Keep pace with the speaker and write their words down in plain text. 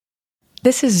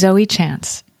This is Zoe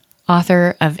Chance,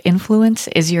 author of Influence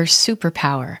is Your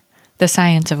Superpower, the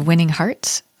science of winning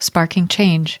hearts, sparking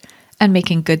change, and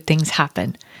making good things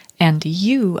happen. And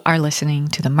you are listening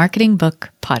to the Marketing Book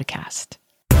Podcast.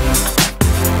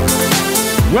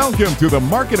 Welcome to the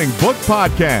Marketing Book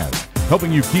Podcast,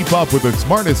 helping you keep up with the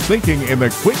smartest thinking in the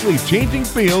quickly changing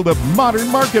field of modern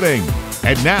marketing.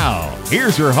 And now,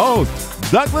 here's your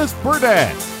host, Douglas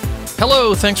Burdett.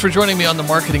 Hello, thanks for joining me on the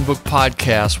Marketing Book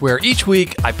Podcast, where each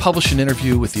week I publish an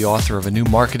interview with the author of a new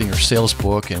marketing or sales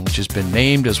book, and which has been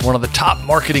named as one of the top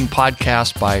marketing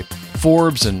podcasts by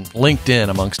Forbes and LinkedIn,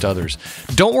 amongst others.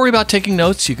 Don't worry about taking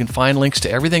notes. You can find links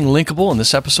to everything linkable on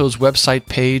this episode's website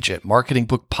page at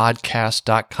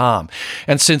marketingbookpodcast.com.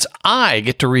 And since I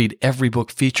get to read every book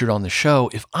featured on the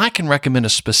show, if I can recommend a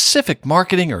specific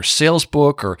marketing or sales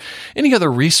book or any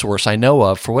other resource I know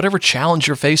of for whatever challenge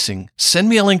you're facing, send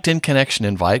me a LinkedIn connection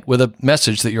invite with a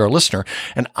message that you're a listener,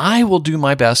 and I will do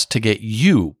my best to get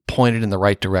you pointed in the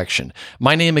right direction.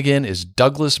 My name again is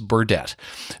Douglas Burdett.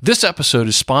 This episode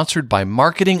is sponsored by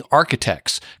Marketing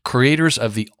Architects, creators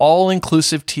of the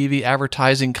all-inclusive TV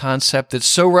advertising concept that's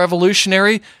so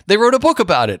revolutionary, they wrote a book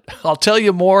about it. I'll tell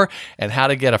you more and how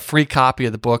to get a free copy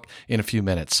of the book in a few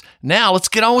minutes. Now, let's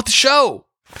get on with the show.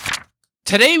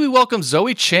 Today, we welcome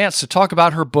Zoe Chance to talk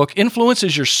about her book, Influence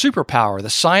is Your Superpower, the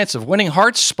science of winning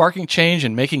hearts, sparking change,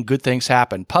 and making good things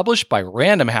happen, published by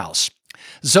Random House.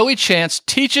 Zoe Chance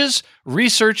teaches,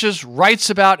 researches, writes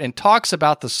about, and talks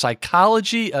about the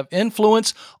psychology of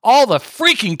influence all the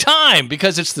freaking time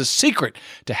because it's the secret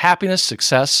to happiness,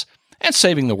 success, and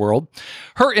saving the world.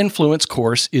 Her influence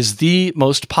course is the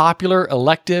most popular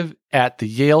elective at the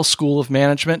Yale School of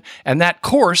Management, and that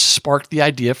course sparked the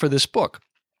idea for this book.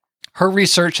 Her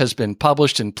research has been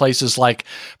published in places like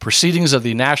Proceedings of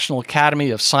the National Academy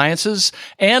of Sciences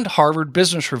and Harvard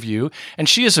Business Review, and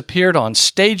she has appeared on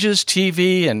stages,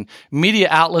 TV, and media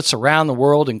outlets around the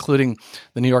world, including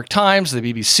the New York Times, the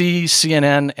BBC,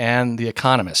 CNN, and The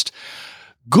Economist.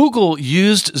 Google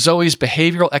used Zoe's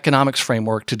behavioral economics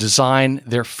framework to design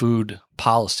their food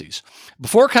policies.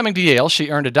 Before coming to Yale, she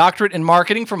earned a doctorate in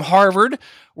marketing from Harvard,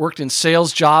 worked in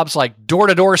sales jobs like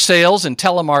door-to-door sales and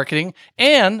telemarketing,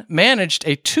 and managed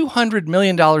a $200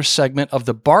 million segment of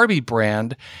the Barbie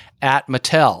brand at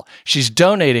Mattel. She's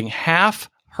donating half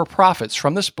her profits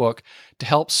from this book to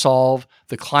help solve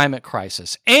the climate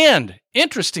crisis. And,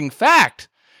 interesting fact,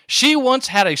 she once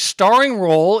had a starring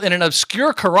role in an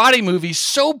obscure karate movie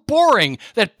so boring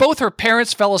that both her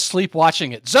parents fell asleep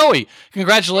watching it. Zoe,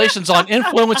 congratulations on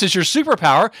Influence is Your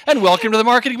Superpower, and welcome to the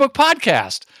Marketing Book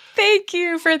Podcast. Thank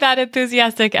you for that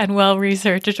enthusiastic and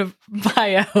well-researched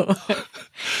bio.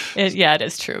 It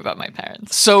is true about my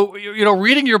parents. So,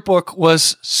 reading your book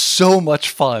was so much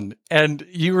fun, and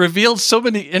you revealed so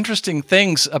many interesting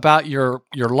things about your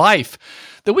life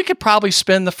that we could probably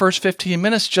spend the first 15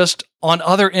 minutes just on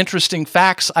other interesting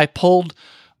facts I pulled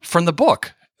from the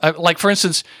book. Like, for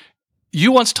instance,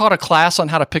 you once taught a class on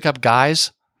how to pick up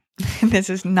guys. This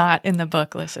is not in the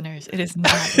book, listeners. It is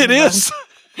not. It is.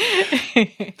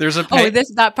 There's a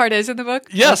that part is in the book?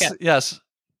 Yes, okay. Yes.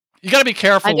 You got to be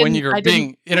careful when you're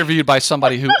being interviewed by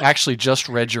somebody who actually just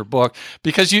read your book,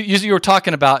 because you were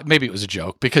talking about, maybe it was a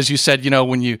joke, because you said,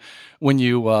 when you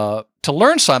to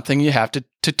learn something, you have to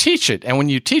teach it. And when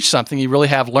you teach something, you really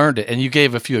have learned it. And you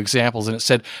gave a few examples, and it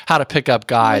said how to pick up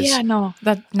guys. Oh,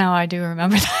 yeah, now I do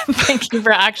remember that. Thank you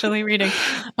for actually reading.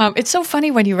 It's so funny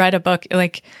when you write a book,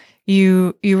 like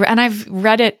you and I've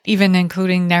read it, even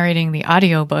including narrating the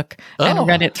audiobook, and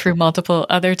read it through multiple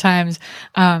other times.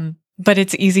 But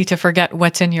it's easy to forget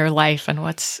what's in your life and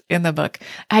what's in the book.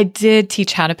 I did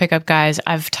teach how to pick up guys.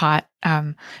 I've taught,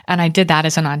 and I did that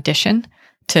as an audition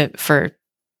for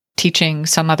teaching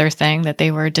some other thing that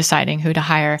they were deciding who to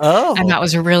hire. Oh. And that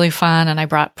was really fun. And I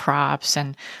brought props,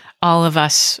 and all of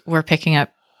us were picking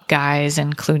up guys,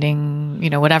 including,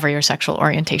 whatever your sexual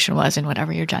orientation was and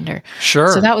whatever your gender.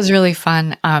 Sure. So that was really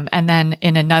fun. And then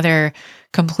in another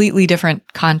completely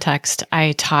different context,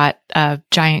 I taught a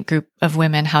giant group of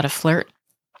women how to flirt.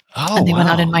 Oh, and they went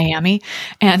out in Miami,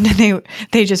 and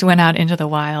they just went out into the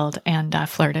wild and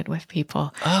flirted with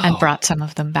people and brought some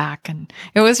of them back. And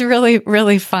it was really,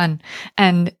 really fun.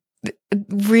 And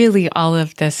really, all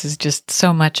of this is just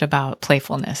so much about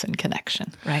playfulness and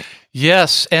connection, right?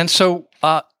 Yes. And so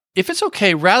if it's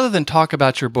okay, rather than talk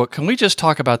about your book, can we just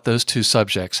talk about those two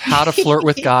subjects, how to flirt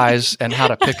with guys and how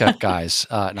to pick up guys?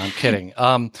 No, I'm kidding.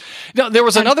 There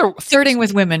was another... Flirting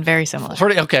with women, very similar.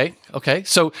 Okay.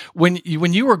 So when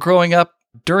you were growing up,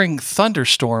 during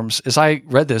thunderstorms, as I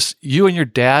read this, you and your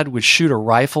dad would shoot a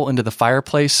rifle into the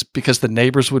fireplace because the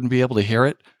neighbors wouldn't be able to hear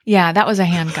it? Yeah, that was a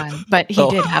handgun, but he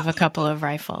did have a couple of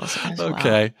rifles as well.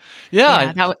 Okay.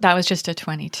 Yeah. That was just a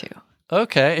 22.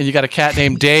 Okay. And you got a cat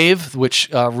named Dave, which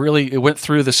really it went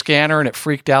through the scanner and it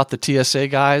freaked out the TSA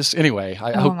guys. Anyway,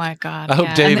 I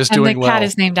hope Dave is doing well. And the cat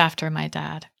is named after my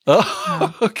dad.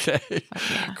 Oh, okay.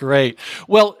 Yeah. Great.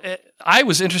 Well, I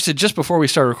was interested just before we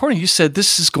started recording. You said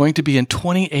this is going to be in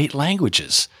 28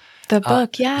 languages. The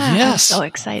book, yeah. Yes. I'm so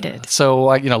excited. So,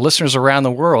 listeners around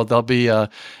the world, they'll be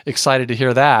excited to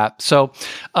hear that. So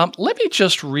let me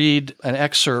just read an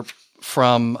excerpt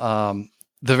from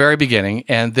the very beginning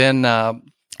and then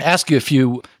ask you a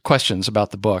few questions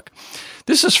about the book.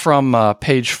 This is from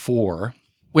page 4.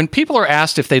 When people are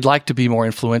asked if they'd like to be more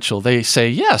influential, they say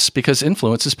yes, because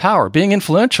influence is power. Being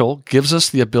influential gives us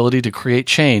the ability to create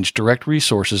change, direct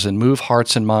resources, and move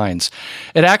hearts and minds.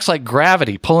 It acts like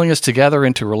gravity, pulling us together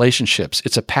into relationships.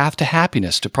 It's a path to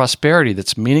happiness, to prosperity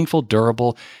that's meaningful,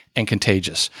 durable, and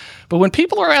contagious. But when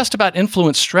people are asked about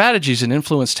influence strategies and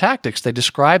influence tactics, they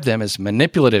describe them as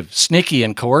manipulative, sneaky,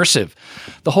 and coercive.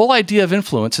 The whole idea of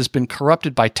influence has been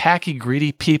corrupted by tacky,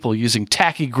 greedy people using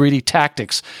tacky, greedy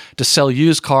tactics to sell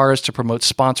used cars, to promote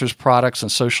sponsors' products on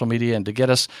social media, and to get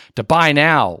us to buy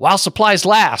now while supplies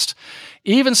last.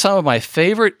 Even some of my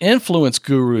favorite influence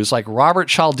gurus like Robert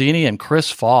Cialdini and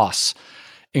Chris Voss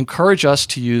encourage us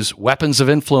to use weapons of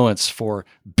influence for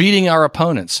beating our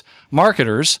opponents.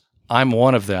 Marketers, I'm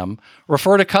one of them,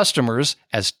 refer to customers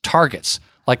as targets,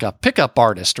 like a pickup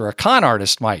artist or a con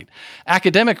artist might.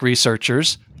 Academic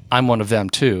researchers, I'm one of them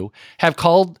too, have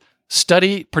called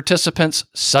study participants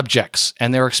subjects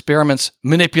and their experiments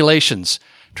manipulations.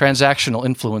 Transactional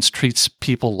influence treats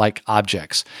people like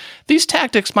objects. These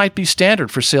tactics might be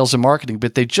standard for sales and marketing,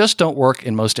 but they just don't work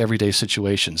in most everyday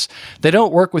situations. They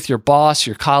don't work with your boss,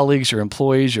 your colleagues, your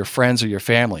employees, your friends, or your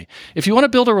family. If you want to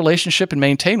build a relationship and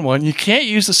maintain one, you can't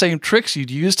use the same tricks you'd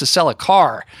use to sell a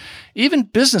car. Even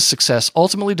business success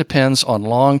ultimately depends on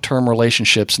long-term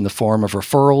relationships in the form of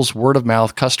referrals, word of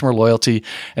mouth, customer loyalty,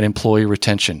 and employee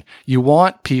retention. You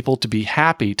want people to be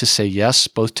happy to say yes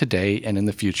both today and in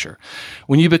the future.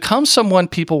 When you become someone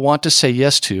people want to say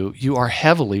yes to, you are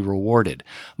heavily rewarded.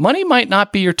 Money might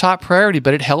not be your top priority,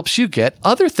 but it helps you get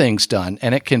other things done,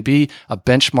 and it can be a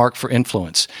benchmark for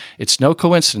influence. It's no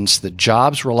coincidence that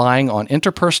jobs relying on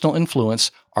interpersonal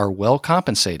influence are well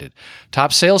compensated.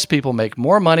 Top salespeople make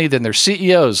more money than their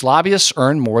CEOs. Lobbyists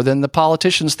earn more than the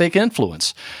politicians they can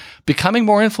influence. Becoming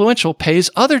more influential pays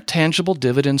other tangible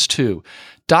dividends too.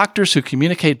 Doctors who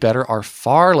communicate better are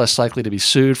far less likely to be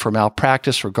sued for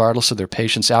malpractice regardless of their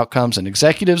patients' outcomes, and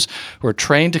executives who are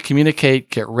trained to communicate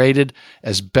get rated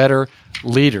as better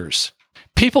leaders.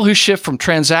 People who shift from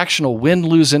transactional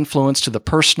win-lose influence to the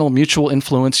personal mutual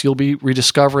influence you'll be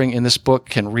rediscovering in this book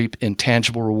can reap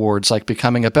intangible rewards like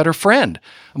becoming a better friend,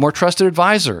 a more trusted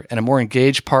advisor, and a more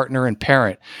engaged partner and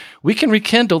parent. We can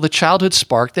rekindle the childhood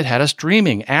spark that had us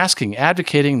dreaming, asking,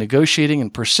 advocating, negotiating,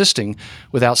 and persisting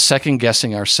without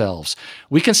second-guessing ourselves.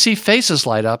 We can see faces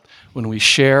light up when we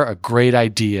share a great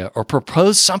idea or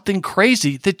propose something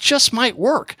crazy that just might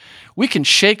work. We can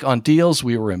shake on deals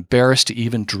we were embarrassed to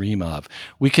even dream of.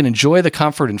 We can enjoy the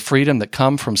comfort and freedom that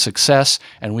come from success,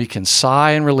 and we can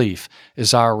sigh in relief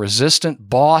as our resistant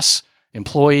boss,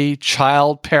 employee,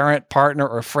 child, parent, partner,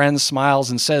 or friend smiles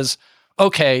and says,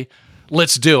 "Okay,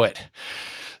 let's do it."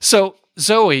 So,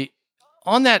 Zoe,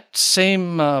 on that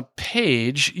same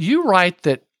page, you write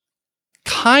that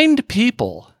kind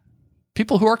people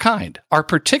who are kind, are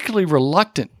particularly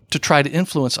reluctant to try to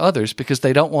influence others because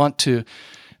they don't want to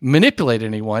manipulate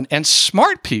anyone, and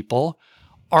smart people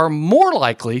are more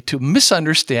likely to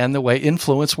misunderstand the way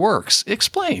influence works.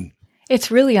 Explain.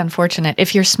 It's really unfortunate.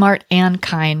 If you're smart and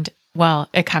kind, well,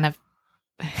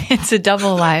 it's a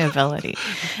double liability.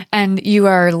 And you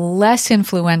are less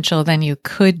influential than you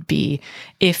could be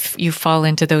if you fall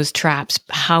into those traps.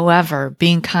 However,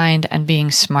 being kind and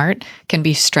being smart can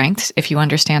be strengths if you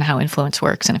understand how influence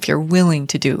works and if you're willing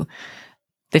to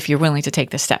take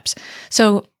the steps.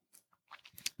 So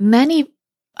when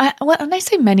I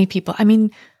say many people, I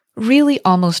mean really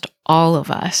almost all of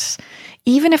us,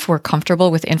 even if we're comfortable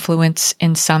with influence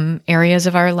in some areas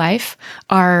of our life,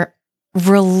 are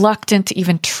reluctant to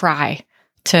even try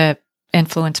to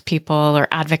influence people or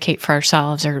advocate for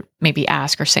ourselves or maybe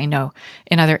ask or say no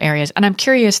in other areas. And I'm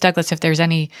curious, Douglas, if there's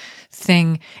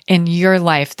anything in your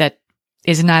life that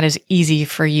is not as easy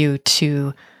for you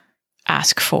to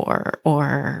ask for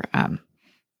or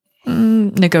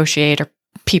negotiate, or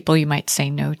people you might say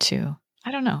no to.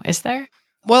 I don't know. Is there?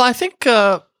 Well, I think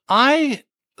I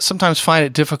sometimes find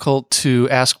it difficult to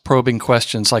ask probing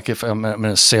questions, like if I'm in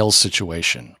a sales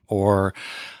situation, or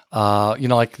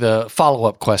like the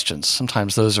follow-up questions.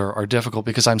 Sometimes those are difficult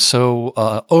because I'm so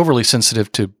overly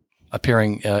sensitive to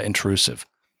appearing intrusive.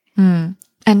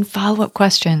 And follow-up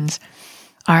questions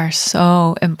are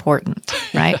so important,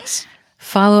 right? Yes.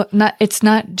 It's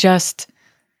not just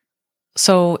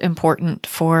so important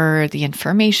for the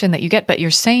information that you get, but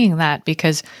you're saying that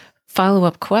because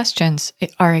follow-up questions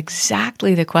are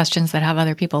exactly the questions that have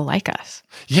other people like us.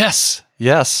 Yes.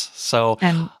 So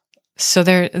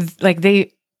they're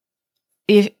like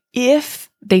if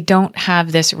they don't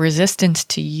have this resistance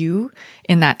to you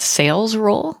in that sales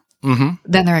role,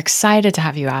 then they're excited to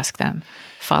have you ask them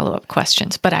follow-up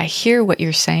questions. But I hear what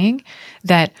you're saying,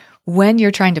 that when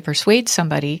you're trying to persuade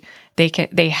somebody,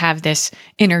 they have this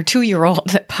inner 2-year-old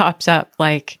that pops up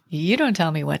like, you don't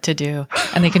tell me what to do.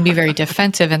 And they can be very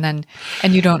defensive, and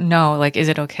you don't know, like, is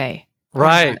it okay?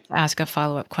 Right. To ask a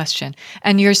follow-up question.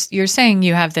 And you're saying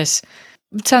you have this,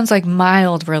 it sounds like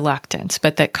mild reluctance,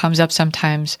 but that comes up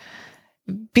sometimes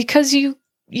because you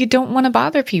don't want to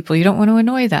bother people. You don't want to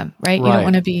annoy them, right? You don't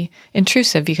want to be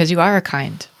intrusive because you are a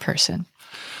kind person.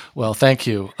 Well, thank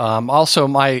you. Also,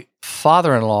 my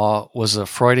father-in-law was a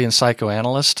Freudian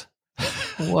psychoanalyst,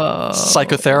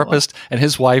 psychotherapist, and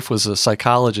his wife was a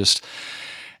psychologist.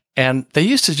 And they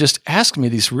used to just ask me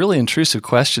these really intrusive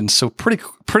questions. So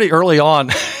pretty early on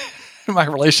in my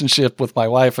relationship with my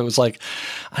wife, it was like,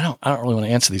 I don't really want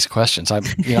to answer these questions. I'm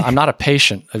not a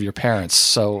patient of your parents.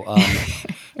 So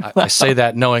I say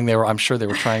that knowing I'm sure they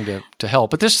were trying to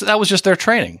help, but that was just their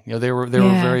training. They were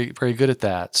very, very good at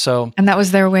that. So, and that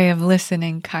was their way of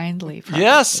listening kindly. Probably.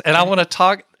 Yes. And I want to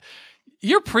talk.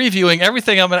 You're previewing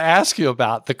everything I'm going to ask you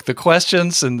about, the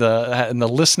questions and the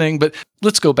listening, but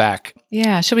let's go back.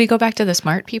 Yeah. Should we go back to the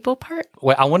smart people part?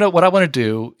 What I want to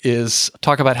do is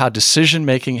talk about how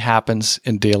decision-making happens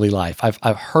in daily life.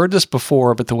 I've heard this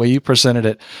before, but the way you presented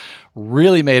it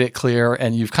really made it clear,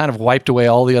 and you've kind of wiped away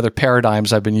all the other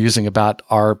paradigms I've been using about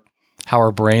how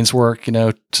our brains work,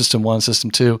 system 1,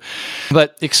 system 2.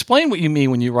 But explain what you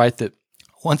mean when you write that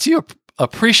once you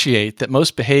appreciate that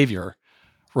most behavior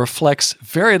reflects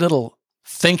very little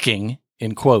thinking,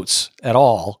 in quotes, at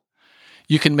all,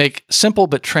 you can make simple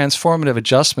but transformative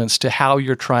adjustments to how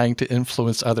you're trying to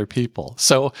influence other people.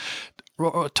 So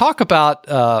talk about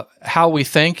how we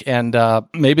think, and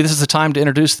maybe this is the time to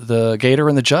introduce the gator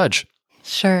and the judge.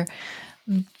 Sure.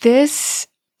 This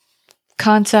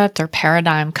concept or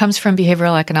paradigm comes from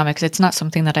behavioral economics. It's not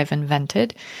something that I've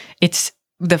invented. It's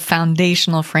the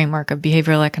foundational framework of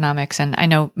behavioral economics. And I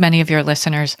know many of your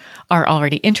listeners are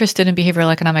already interested in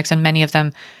behavioral economics, and many of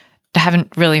them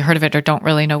haven't really heard of it or don't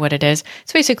really know what it is.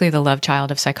 It's basically the love child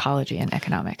of psychology and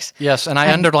economics. Yes, and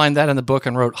I underlined that in the book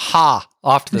and wrote "ha"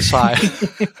 off to the side.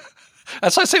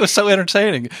 That's why I say it was so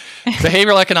entertaining.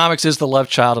 Behavioral economics is the love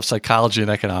child of psychology and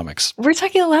economics. We're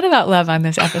talking a lot about love on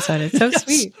this episode. It's so Yes.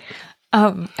 sweet.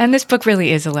 And this book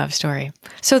really is a love story.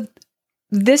 So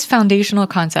this foundational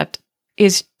concept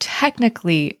is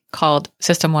technically called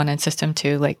System 1 and System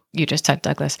 2, like you just said,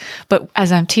 Douglas. But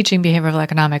as I'm teaching behavioral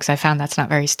economics, I found that's not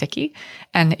very sticky,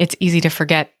 and it's easy to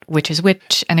forget which is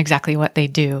which and exactly what they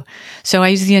do. So I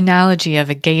use the analogy of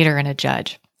a gator and a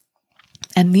judge.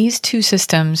 And these two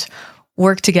systems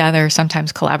work together,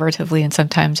 sometimes collaboratively and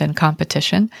sometimes in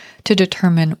competition, to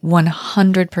determine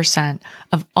 100%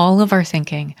 of all of our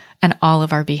thinking and all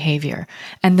of our behavior.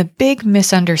 And the big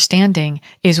misunderstanding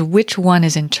is which one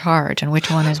is in charge and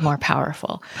which one is more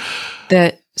powerful.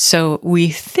 So we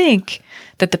think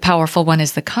that the powerful one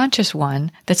is the conscious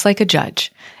one that's like a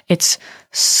judge. It's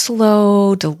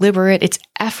slow, deliberate, it's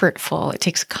effortful, it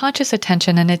takes conscious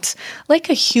attention, and it's like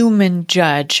a human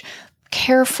judge,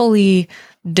 carefully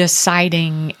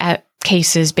deciding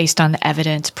cases based on the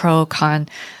evidence, pro, con,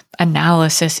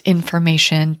 analysis,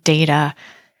 information, data.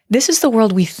 This is the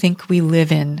world we think we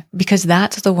live in because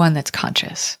that's the one that's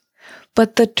conscious.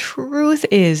 But the truth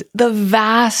is, the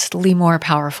vastly more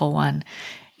powerful one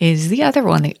is the other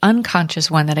one, the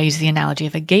unconscious one that I use the analogy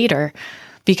of a gator,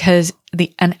 because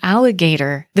an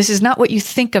alligator, this is not what you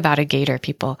think about a gator,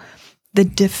 people. The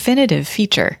definitive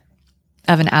feature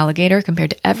of an alligator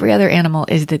compared to every other animal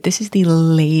is that this is the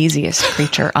laziest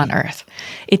creature on earth.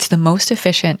 It's the most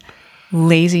efficient,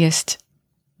 laziest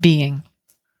being.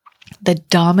 The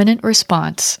dominant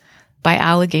response by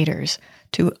alligators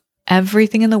to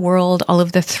everything in the world, all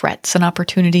of the threats and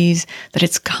opportunities that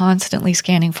it's constantly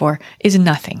scanning for, is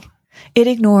nothing. It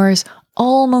ignores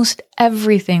almost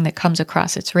everything that comes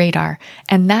across its radar.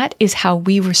 And that is how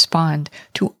we respond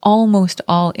to almost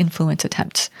all influence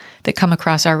attempts that come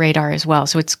across our radar as well.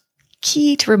 So it's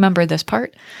key to remember this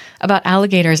part about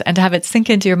alligators and to have it sink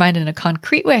into your mind in a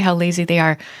concrete way how lazy they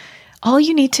are. All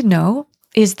you need to know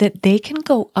is that they can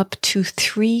go up to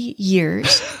 3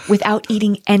 years without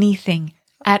eating anything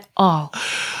at all.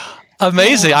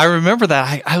 Amazing. I remember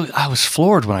that. I was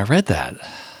floored when I read that.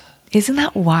 Isn't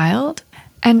that wild?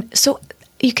 And so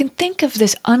you can think of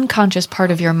this unconscious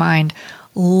part of your mind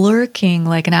lurking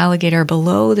like an alligator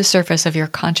below the surface of your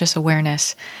conscious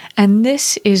awareness. And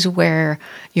this is where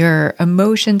your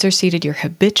emotions are seated, your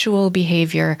habitual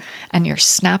behavior, and your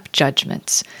snap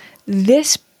judgments.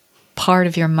 This part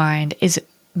of your mind is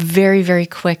very, very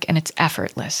quick and it's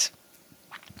effortless.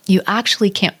 You actually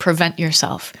can't prevent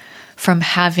yourself from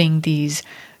having these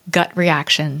gut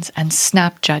reactions and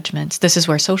snap judgments. This is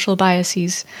where social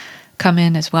biases come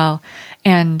in as well.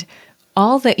 And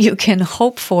all that you can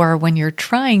hope for when you're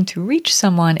trying to reach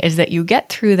someone is that you get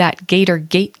through that gator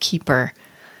gatekeeper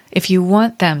if you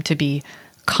want them to be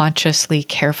consciously,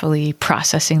 carefully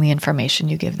processing the information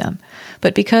you give them.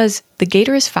 But because the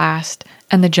gator is fast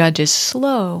and the judge is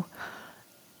slow,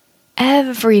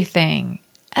 everything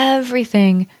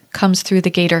comes through the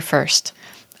gator first.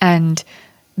 And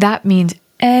that means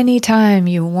anytime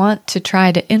you want to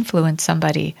try to influence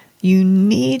somebody, you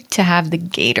need to have the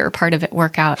gator part of it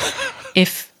work out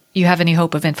if you have any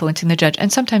hope of influencing the judge.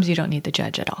 And sometimes you don't need the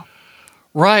judge at all.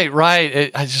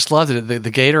 Right. I just loved it.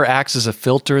 The gator acts as a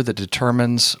filter that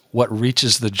determines what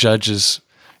reaches the judge's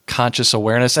conscious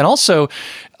awareness. And also,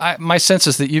 my sense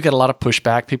is that you get a lot of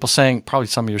pushback, people saying, probably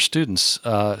some of your students,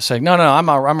 saying, no, I'm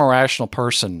a rational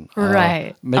person.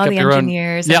 Right. Make all up the your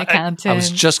engineers own, and accountants. I was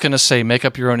just going to say, make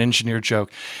up your own engineer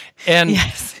joke. And,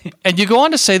 yes. And you go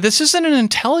on to say, this isn't an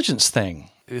intelligence thing.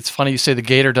 It's funny you say the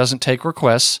gator doesn't take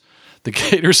requests. The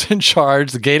gator's in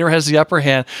charge. The gator has the upper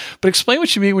hand. But explain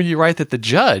what you mean when you write that the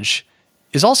judge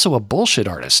is also a bullshit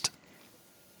artist.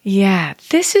 Yeah,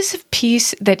 this is a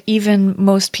piece that even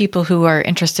most people who are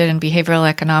interested in behavioral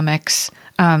economics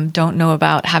don't know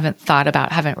about, haven't thought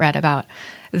about, haven't read about,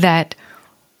 that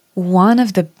one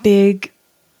of the big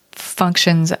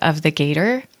functions of the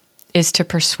gator is to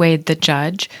persuade the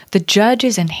judge. The judge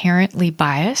is inherently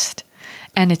biased,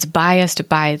 and it's biased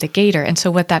by the gator. And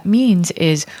so what that means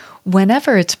is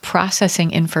whenever it's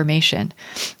processing information,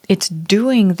 it's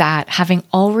doing that having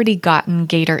already gotten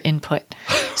gator input.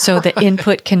 So the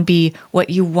input can be what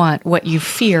you want, what you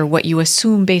fear, what you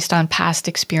assume based on past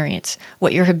experience,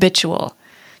 what your habitual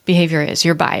behavior is,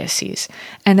 your biases.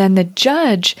 And then the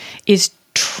judge is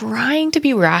trying to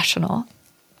be rational,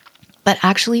 but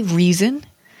actually reason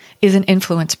is an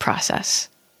influence process.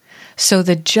 So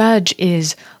the judge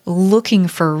is looking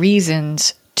for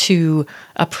reasons to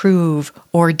approve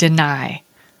or deny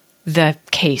the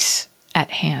case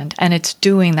at hand. And it's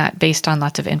doing that based on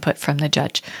lots of input from the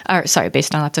judge,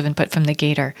 based on lots of input from the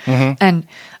gator. Mm-hmm.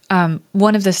 And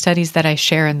one of the studies that I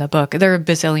share in the book, there are a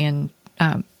bazillion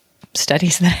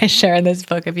studies that I share in this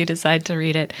book if you decide to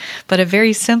read it, but a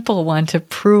very simple one to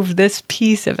prove this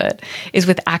piece of it is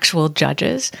with actual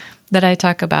judges that I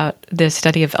talk about this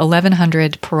study of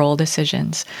 1,100 parole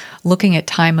decisions, looking at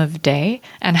time of day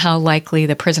and how likely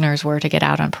the prisoners were to get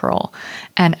out on parole.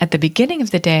 And at the beginning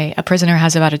of the day, a prisoner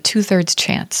has about a 2/3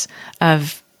 chance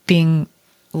of being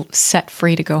set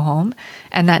free to go home,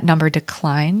 and that number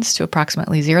declines to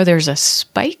approximately 0. There's a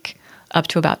spike up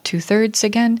to about 2/3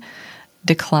 again,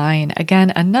 decline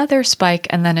again, another spike,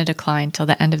 and then a decline till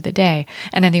the end of the day.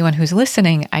 And anyone who's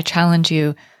listening, I challenge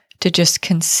you to just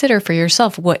consider for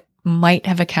yourself what might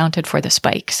have accounted for the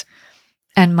spikes.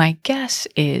 And my guess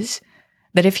is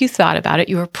that if you thought about it,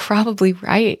 you were probably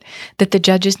right that the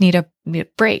judges need a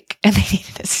break and they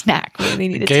needed a snack. They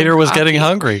needed the gator was getting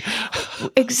hungry.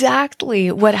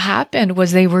 Exactly. What happened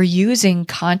was they were using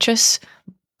conscious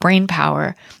brain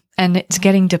power and it's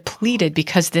getting depleted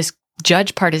because this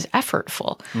judge part is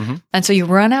effortful. Mm-hmm. And so you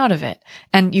run out of it.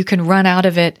 And you can run out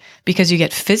of it because you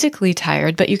get physically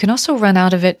tired, but you can also run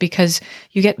out of it because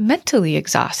you get mentally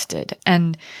exhausted.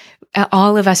 And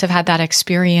all of us have had that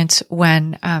experience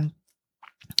when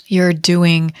you're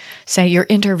interviewing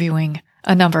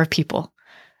a number of people,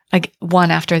 like one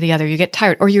after the other. You get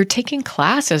tired, or you're taking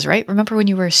classes, right? Remember when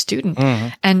you were a student, mm-hmm.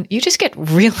 and you just get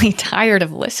really tired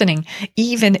of listening,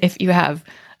 even if you have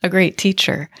a great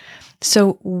teacher.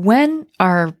 So when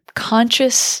our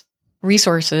conscious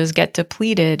resources get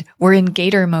depleted, we're in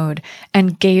gator mode,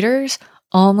 and gators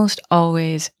almost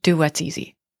always do what's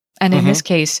easy. And in this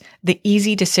case, the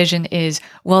easy decision is,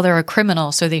 well, they're a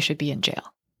criminal, so they should be in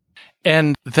jail.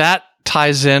 And that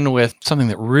ties in with something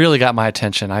that really got my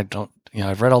attention.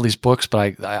 I've read all these books,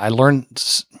 but I learn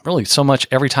really so much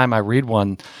every time I read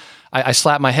one. I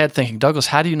slap my head thinking, Douglas,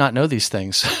 how do you not know these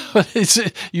things?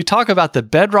 You talk about the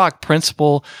bedrock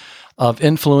principle of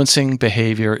influencing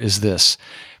behavior is this.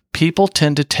 People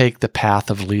tend to take the path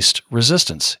of least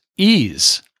resistance.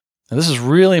 Ease. And this is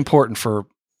really important for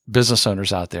business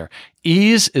owners out there.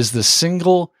 Ease is the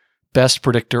single best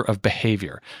predictor of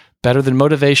behavior. Better than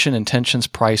motivation, intentions,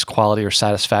 price, quality, or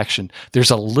satisfaction.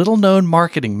 There's a little-known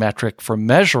marketing metric for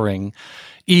measuring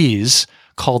ease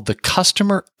called the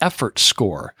customer effort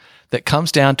score that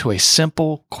comes down to a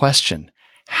simple question.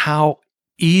 How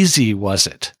easy was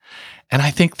it? And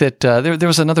I think that there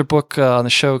was another book on the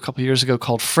show a couple of years ago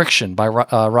called Friction by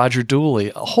Roger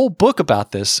Dooley, a whole book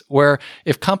about this, where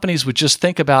if companies would just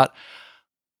think about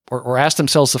or ask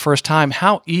themselves the first time,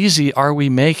 how easy are we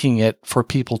making it for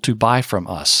people to buy from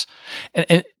us?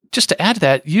 And just to add to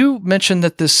that, you mentioned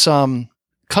that this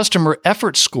customer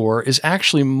effort score is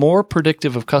actually more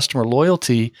predictive of customer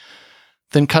loyalty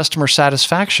than customer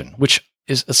satisfaction, which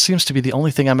seems to be the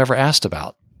only thing I'm ever asked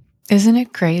about. Isn't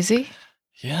it crazy?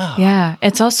 Yeah. Yeah.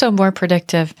 It's also more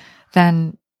predictive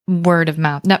than word of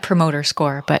mouth, Net Promoter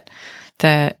Score. But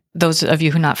those of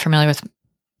you who are not familiar with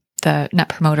the Net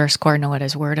Promoter Score know it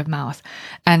as word of mouth.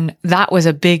 And that was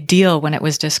a big deal when it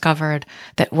was discovered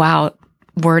that, wow,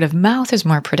 word of mouth is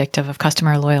more predictive of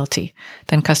customer loyalty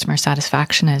than customer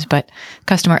satisfaction is. But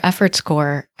customer effort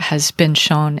score has been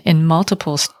shown in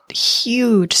multiple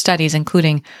huge studies,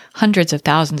 including hundreds of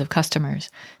thousands of customers,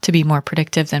 to be more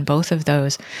predictive than both of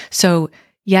those. So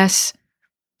yes,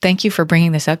 thank you for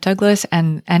bringing this up, Douglas.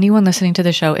 And anyone listening to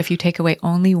the show, if you take away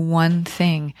only one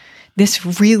thing,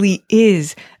 this really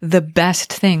is the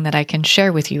best thing that I can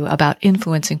share with you about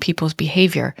influencing people's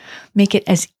behavior. Make it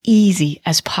as easy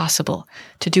as possible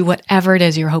to do whatever it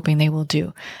is you're hoping they will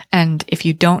do. And if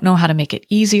you don't know how to make it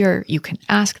easier, you can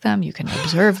ask them, you can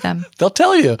observe them. They'll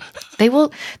tell you. They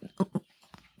will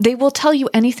tell you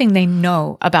anything they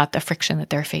know about the friction that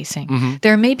they're facing. Mm-hmm.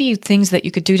 There may be things that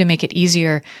you could do to make it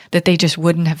easier that they just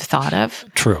wouldn't have thought of.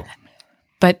 True.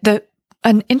 But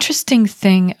an interesting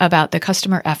thing about the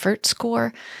customer effort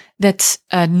score that's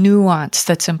a nuance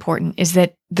that's important is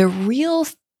that the real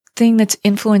thing that's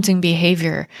influencing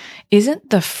behavior isn't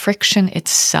the friction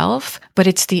itself, but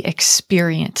it's the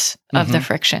experience of the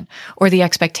friction or the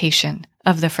expectation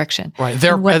of the friction. Right.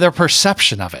 Their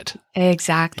perception of it.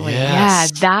 Exactly.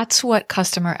 Yes. Yeah. That's what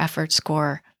customer effort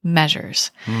score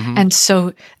measures. Mm-hmm. And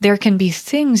so there can be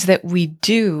things that we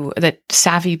do, that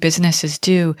savvy businesses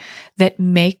do, that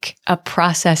make a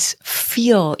process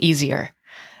feel easier,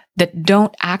 that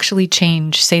don't actually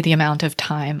change, say, the amount of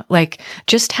time. Like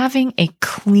just having a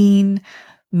clean,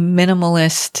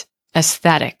 minimalist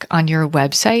aesthetic on your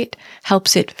website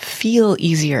helps it feel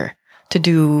easier to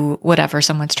do whatever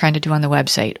someone's trying to do on the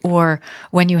website. Or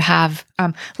when you have,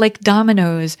 like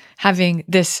Domino's having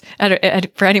this,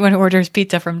 for anyone who orders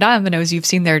pizza from Domino's, you've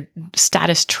seen their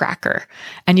status tracker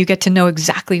and you get to know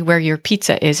exactly where your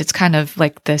pizza is. It's kind of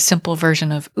like the simple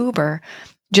version of Uber.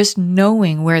 Just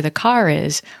knowing where the car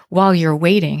is while you're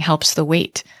waiting helps the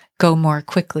wait go more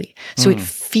quickly. So it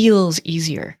feels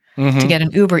easier to get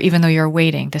an Uber, even though you're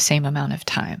waiting the same amount of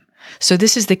time. So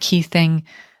this is the key thing.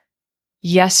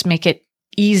 Yes, make it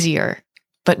easier,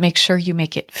 but make sure you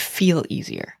make it feel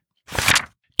easier.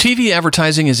 TV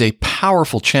advertising is a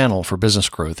powerful channel for business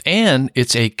growth, and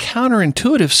it's a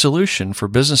counterintuitive solution for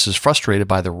businesses frustrated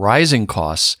by the rising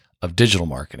costs of digital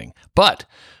marketing. But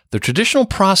the traditional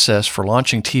process for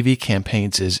launching TV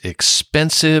campaigns is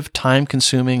expensive,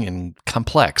 time-consuming, and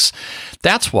complex.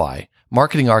 That's why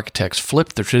marketing architects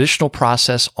flipped the traditional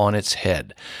process on its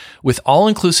head. With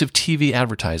all-inclusive TV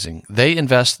advertising, they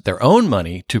invest their own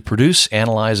money to produce,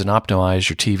 analyze, and optimize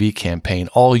your TV campaign.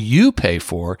 All you pay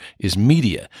for is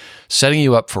media, setting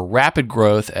you up for rapid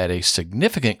growth at a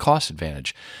significant cost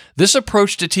advantage. This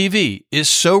approach to TV is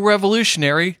so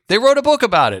revolutionary, they wrote a book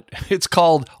about it. It's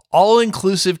called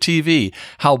All-Inclusive TV,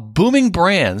 How Booming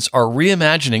Brands Are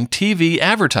Reimagining TV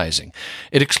Advertising.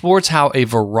 It explores how a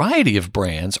variety of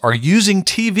brands are using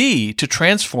TV to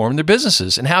transform their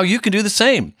businesses and how you can do the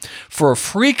same. For a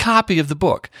free copy of the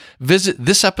book, visit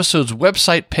this episode's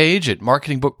website page at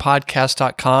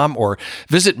marketingbookpodcast.com or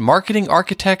visit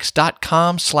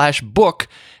marketingarchitects.com/book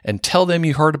and tell them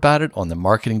you heard about it on the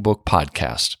Marketing Book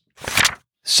Podcast.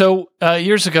 So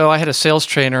years ago, I had a sales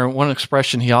trainer. One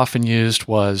expression he often used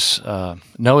was,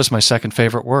 no is my second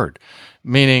favorite word,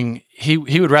 meaning he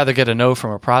would rather get a no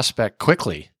from a prospect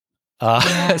quickly.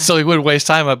 So he wouldn't waste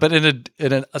time. But in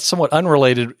a somewhat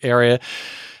unrelated area,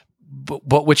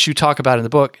 but which you talk about in the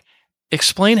book,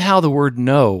 explain how the word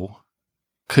no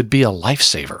could be a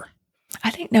lifesaver. I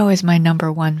think no is my number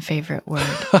one favorite word.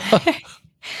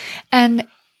 And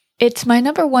it's my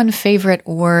number one favorite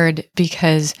word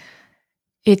because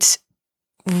it's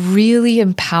really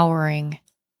empowering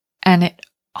and it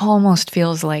almost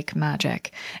feels like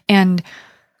magic. And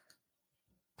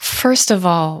first of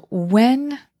all,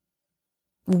 when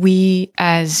we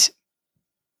as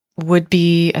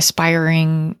would-be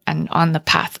aspiring and on the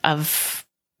path of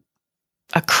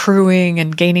accruing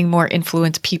and gaining more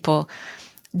influence people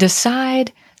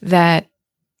decide that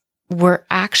we're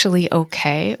actually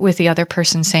okay with the other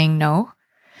person saying no,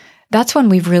 that's when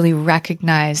we've really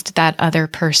recognized that other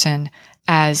person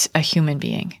as a human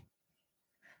being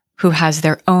who has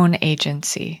their own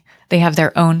agency. They have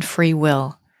their own free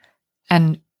will.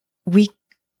 And we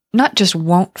not just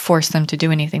won't force them to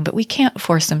do anything, but we can't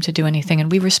force them to do anything,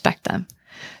 and we respect them.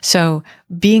 So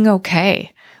being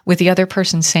okay with the other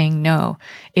person saying no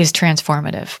is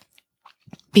transformative.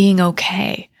 Being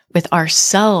okay with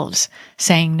ourselves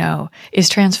saying no is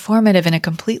transformative in a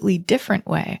completely different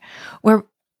way, where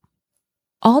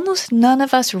almost none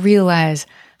of us realize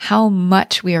how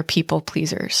much we are people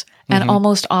pleasers. And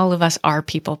almost all of us are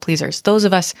people pleasers. Those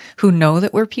of us who know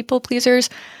that we're people pleasers,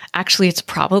 actually, it's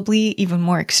probably even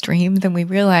more extreme than we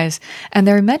realize. And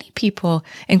there are many people,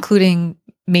 including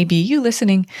maybe you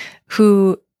listening,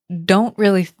 who don't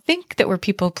really think that we're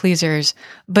people pleasers.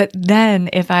 But then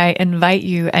if I invite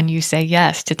you and you say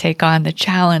yes to take on the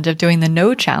challenge of doing the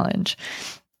no challenge,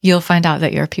 you'll find out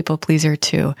that you're a people pleaser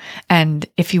too. And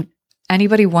if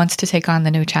anybody wants to take on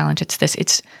the no challenge, it's this.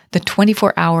 It's the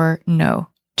 24-hour no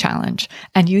challenge.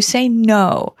 And you say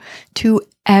no to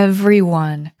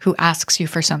everyone who asks you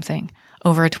for something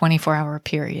over a 24-hour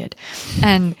period.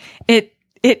 And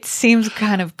it seems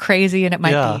kind of crazy and it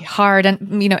might be hard.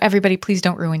 And, everybody, please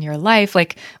don't ruin your life.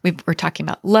 Like we were talking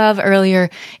about love earlier.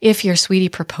 If your sweetie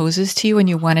proposes to you and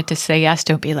you wanted to say yes,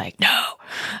 don't be like, no.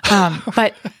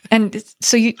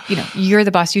 So you're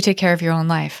the boss, you take care of your own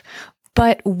life.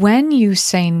 But when you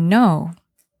say no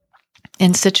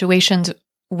in situations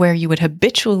where you would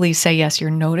habitually say yes, you're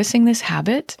noticing this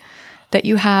habit that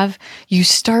you have, you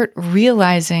start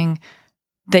realizing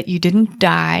that you didn't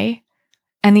die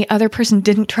and the other person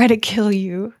didn't try to kill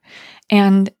you.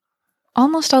 And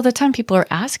almost all the time people are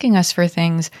asking us for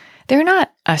things. They're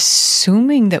not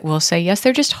assuming that we'll say yes.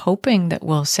 They're just hoping that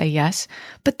we'll say yes,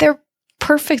 but they're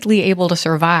perfectly able to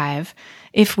survive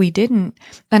if we didn't.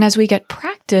 And as we get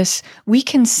practice, we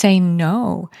can say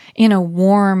no in a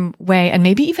warm way, and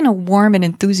maybe even a warm and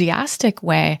enthusiastic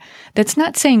way that's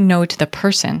not saying no to the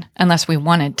person unless we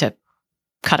wanted to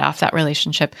cut off that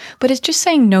relationship, but it's just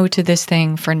saying no to this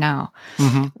thing for now.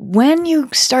 When you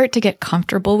start to get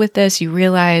comfortable with this, you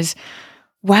realize,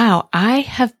 wow, I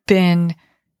have been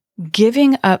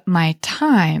giving up my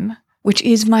time, which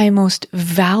is my most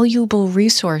valuable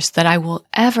resource that I will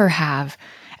ever have,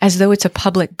 as though it's a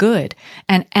public good.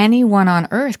 And anyone on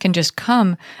earth can just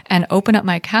come and open up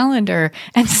my calendar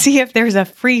and see if there's a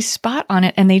free spot on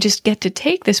it. And they just get to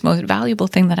take this most valuable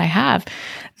thing that I have.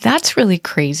 That's really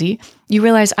crazy. You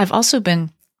realize I've also been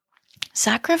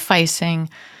sacrificing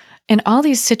in all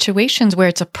these situations where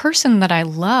it's a person that I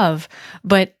love,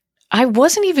 but I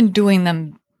wasn't even doing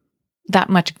them that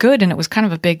much good. And it was kind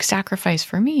of a big sacrifice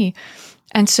for me.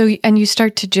 And you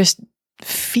start to just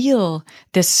feel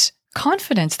this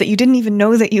confidence that you didn't even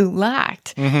know that you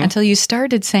lacked until you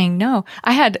started saying no.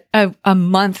 I had a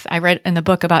month, I read in the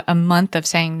book about a month of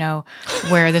saying no,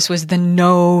 where this was the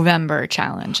November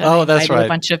challenge. And that's right. I invited a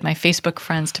bunch of my Facebook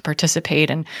friends to participate,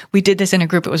 and we did this in a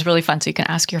group. It was really fun, so you can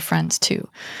ask your friends too.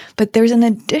 But there's an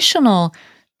additional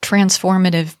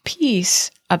transformative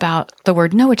piece about the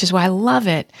word no, which is why I love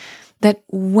it, that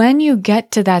when you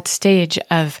get to that stage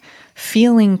of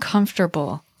feeling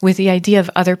comfortable with the idea of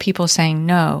other people saying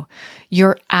no,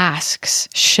 your asks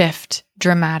shift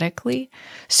dramatically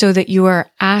so that you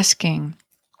are asking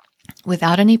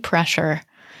without any pressure.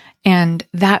 And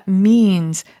that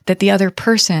means that the other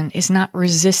person is not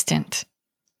resistant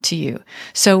to you.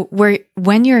 So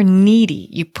when you're needy,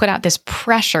 you put out this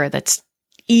pressure that's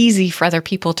easy for other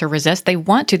people to resist. They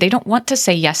don't want to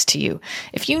say yes to you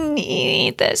if you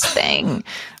need this thing,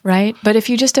 right? But if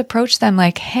you just approach them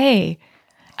like, hey,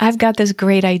 I've got this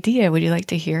great idea. Would you like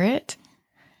to hear it?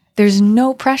 There's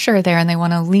no pressure there, and they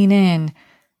want to lean in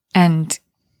and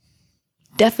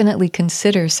definitely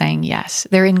consider saying yes.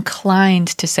 They're inclined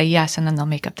to say yes, and then they'll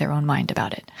make up their own mind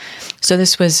about it. So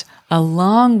this was a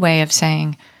long way of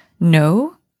saying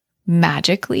no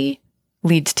magically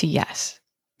leads to yes.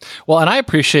 Well, and I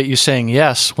appreciate you saying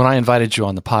yes when I invited you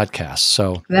on the podcast.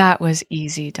 So that was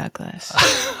easy, Douglas.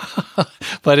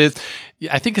 But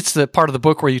I think it's the part of the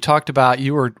book where you talked about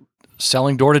you were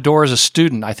selling door to door as a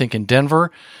student, I think in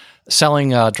Denver, selling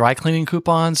dry cleaning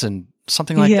coupons and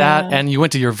something like that. And you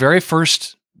went to your very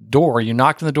first door. You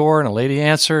knocked on the door and a lady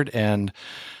answered and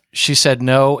she said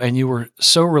no. And you were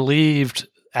so relieved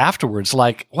afterwards,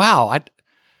 like, wow,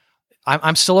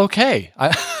 I'm still okay.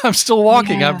 I'm still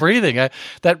walking. I'm breathing.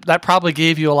 That probably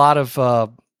gave you a lot of,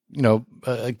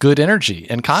 good energy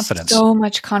and confidence. So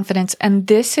much confidence. And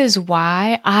this is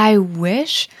why I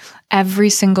wish every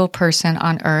single person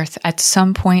on earth at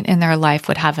some point in their life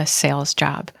would have a sales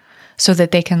job so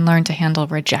that they can learn to handle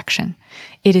rejection.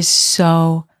 It is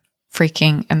so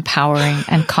freaking empowering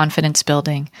and confidence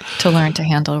building to learn to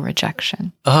handle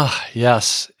rejection.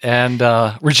 Yes. And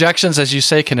rejections, as you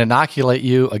say, can inoculate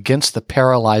you against the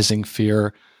paralyzing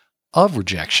fear of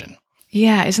rejection.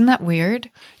 Yeah, isn't that weird?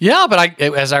 Yeah, but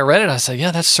as I read it, I said,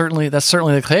 yeah, that's certainly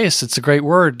the case. It's a great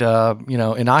word,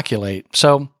 inoculate.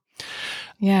 So,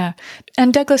 yeah.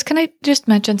 And Douglas, can I just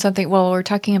mention something? Well, we're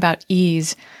talking about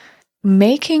ease.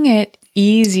 Making it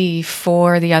easy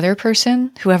for the other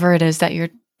person, whoever it is that you're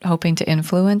hoping to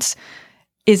influence,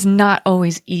 is not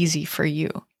always easy for you.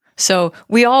 So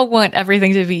we all want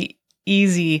everything to be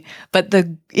easy, but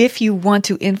if you want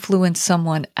to influence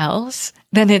someone else,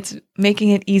 then it's making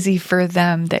it easy for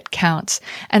them that counts.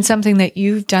 And something that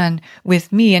you've done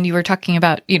with me, and you were talking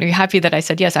about, you're happy that I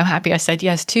said yes, I'm happy I said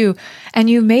yes too. And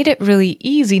you made it really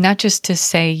easy, not just to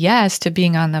say yes to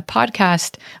being on the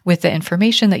podcast with the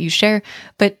information that you share,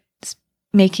 but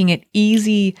making it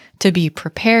easy to be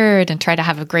prepared and try to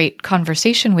have a great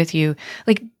conversation with you.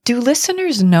 Like, do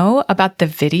listeners know about the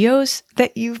videos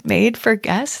that you've made for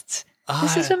guests?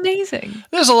 This is amazing.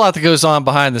 There's a lot that goes on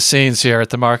behind the scenes here at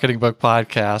the Marketing Book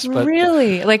Podcast. But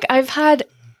really? Like, I've had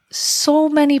so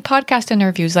many podcast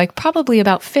interviews, like probably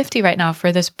about 50 right now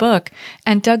for this book.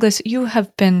 And Douglas, you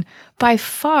have been by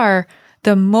far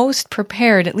the most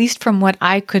prepared, at least from what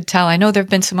I could tell. I know there have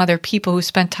been some other people who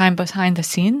spent time behind the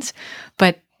scenes,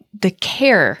 but the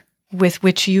care with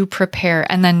which you prepare,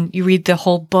 and then you read the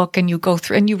whole book and you go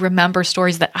through and you remember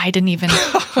stories that I didn't even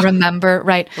remember,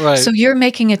 right? So you're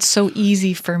making it so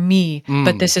easy for me,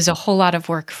 but this is a whole lot of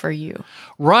work for you.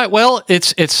 Right. Well,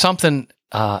 it's something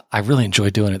I really enjoy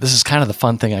doing it. This is kind of the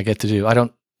fun thing I get to do. I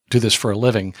don't do this for a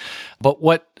living, but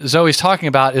what Zoe's talking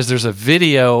about is there's a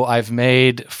video I've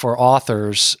made for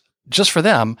authors, just for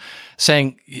them,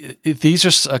 saying these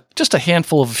are just a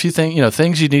handful of a few things,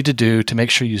 things you need to do to make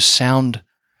sure you sound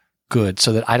good,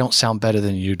 so that I don't sound better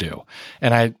than you do.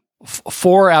 And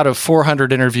 4 out of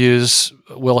 400 interviews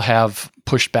will have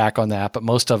pushed back on that, but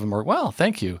most of them are, well,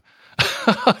 thank you.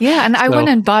 Yeah, and I went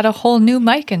and bought a whole new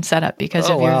mic and setup because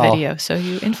of your video. So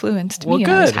you influenced me,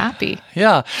 and I was happy.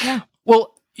 Yeah.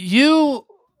 Well, you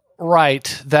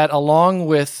write that along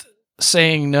with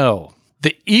saying no,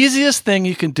 the easiest thing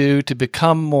you can do to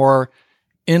become more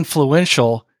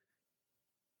influential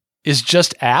is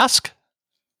just ask.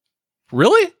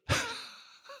 Really?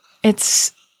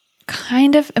 It's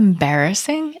kind of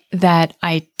embarrassing that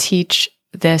I teach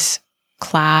this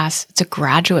class. It's a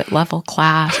graduate level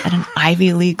class at an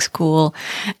Ivy League school.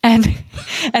 And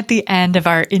at the end of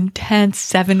our intense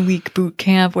 7-week boot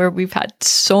camp, where we've had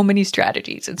so many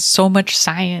strategies and so much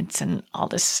science and all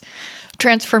this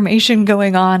transformation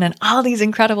going on and all these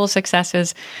incredible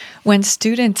successes, when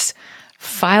students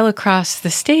file across the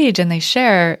stage and they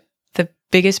share,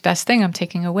 biggest, best thing I'm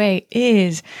taking away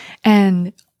is,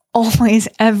 and always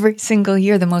every single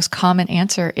year, the most common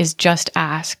answer is just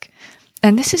ask.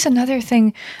 And this is another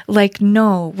thing like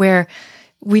no, where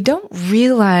we don't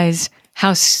realize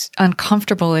how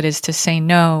uncomfortable it is to say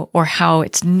no, or how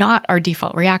it's not our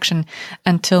default reaction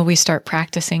until we start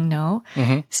practicing no.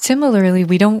 Similarly,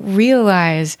 we don't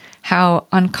realize how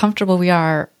uncomfortable we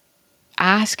are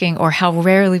asking, or how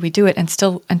rarely we do it, and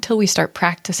still until we start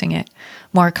practicing it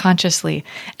more consciously.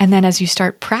 And then as you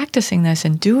start practicing this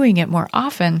and doing it more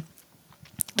often,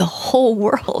 the whole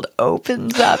world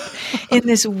opens up in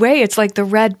this way. It's like the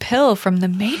red pill from the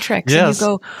Matrix. Yes. And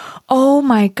you go, oh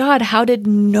my God, how did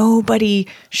nobody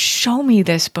show me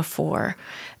this before?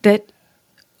 That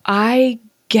I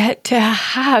get to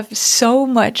have so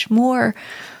much more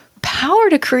power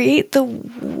to create the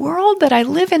world that I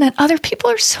live in, and other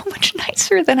people are so much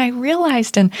nicer than I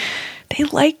realized, and they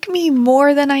like me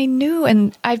more than I knew.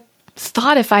 And I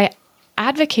thought if I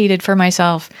advocated for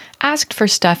myself, asked for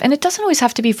stuff, and it doesn't always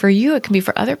have to be for you, it can be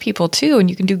for other people too,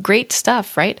 and you can do great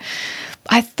stuff, right?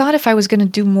 I thought if I was going to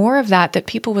do more of that, that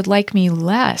people would like me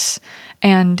less.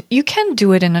 And you can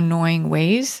do it in annoying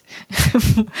ways.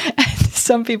 And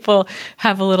some people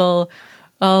have a little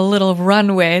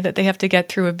runway that they have to get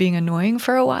through of being annoying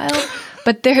for a while.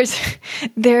 But there's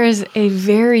a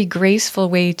very graceful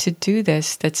way to do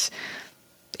this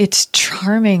it's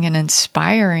charming and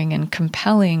inspiring and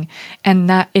compelling, and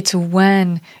that it's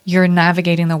when you're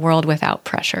navigating the world without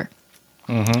pressure.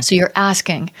 So you're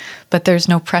asking, but there's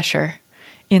no pressure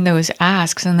in those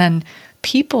asks. And then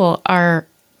people are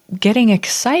getting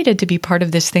excited to be part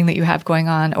of this thing that you have going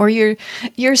on, or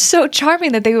you're so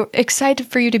charming that they're excited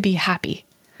for you to be happy.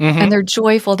 And they're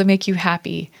joyful to make you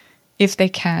happy if they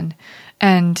can.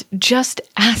 And just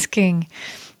asking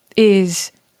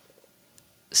is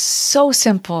so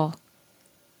simple,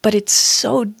 but it's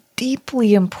so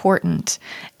deeply important.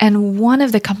 And one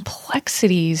of the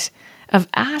complexities of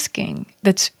asking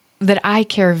that I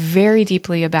care very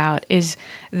deeply about is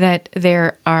that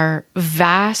there are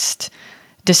vast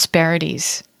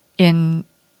disparities in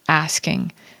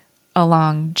asking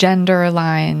along gender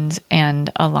lines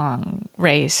and along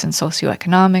race and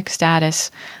socioeconomic status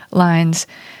lines,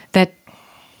 that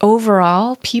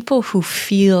overall people who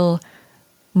feel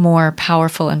more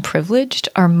powerful and privileged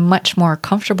are much more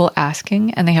comfortable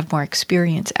asking, and they have more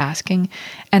experience asking,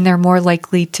 and they're more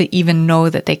likely to even know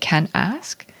that they can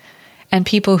ask. And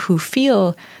people who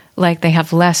feel like they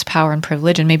have less power and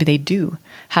privilege, and maybe they do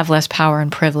have less power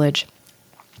and privilege,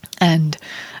 and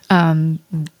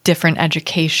different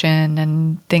education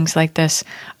and things like this,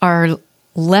 are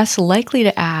less likely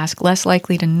to ask, less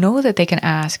likely to know that they can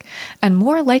ask, and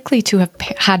more likely to have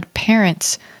had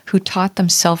parents who taught them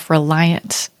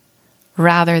self-reliance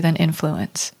rather than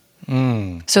influence.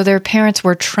 So their parents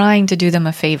were trying to do them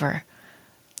a favor.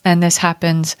 And this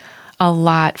happens a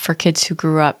lot for kids who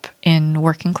grew up in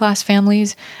working class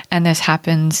families, and this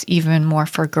happens even more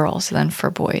for girls than for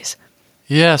boys.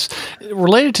 Yes.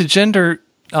 Related to gender,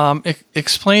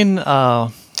 explain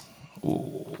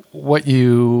what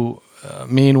you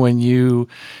mean when you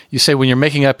say when you're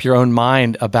making up your own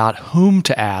mind about whom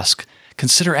to ask,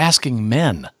 consider asking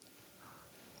men.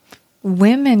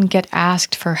 Women get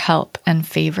asked for help and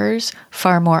favors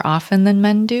far more often than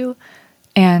men do,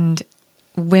 and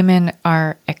women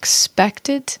are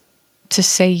expected to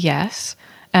say yes,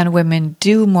 and women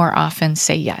do more often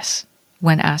say yes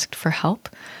when asked for help.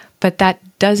 But that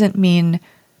doesn't mean,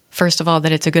 first of all,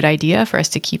 that it's a good idea for us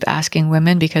to keep asking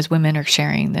women, because women are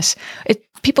sharing this.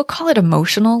 People call it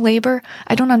emotional labor.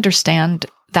 I don't understand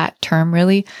that term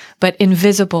really, but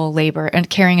invisible labor, and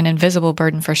carrying an invisible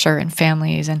burden for sure in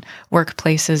families and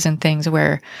workplaces and things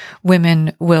where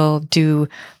women will do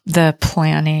the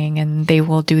planning and they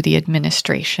will do the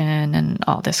administration and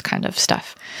all this kind of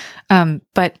stuff.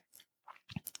 But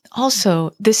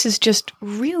also, this is just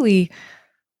really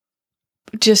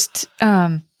just,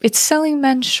 it's selling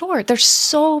men short. There's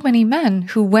so many men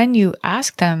who, when you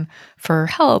ask them for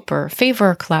help or favor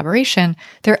or collaboration,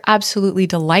 they're absolutely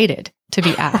delighted to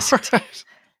be asked. Right.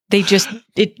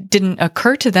 It didn't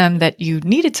occur to them that you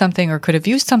needed something or could have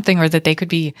used something or that they could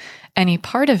be any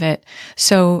part of it.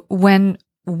 So when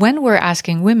we're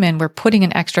asking women, we're putting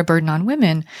an extra burden on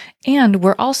women, and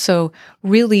we're also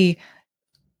we're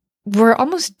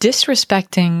almost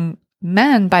disrespecting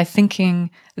men by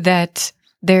thinking that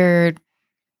they're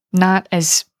not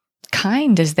as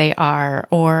kind as they are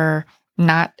or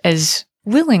not as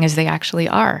willing as they actually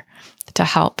are to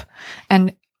help.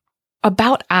 And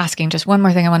about asking, just one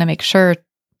more thing I want to make sure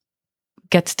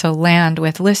gets to land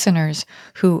with listeners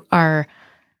who are,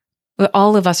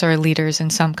 all of us are leaders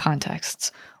in some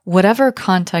contexts. Whatever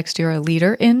context you're a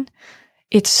leader in,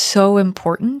 it's so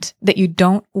important that you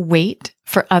don't wait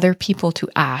for other people to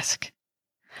ask.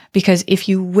 Because if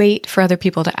you wait for other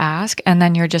people to ask and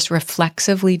then you're just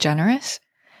reflexively generous,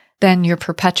 then you're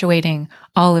perpetuating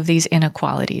all of these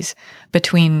inequalities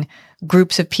between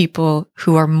groups of people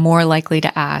who are more likely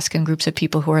to ask and groups of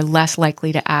people who are less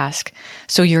likely to ask.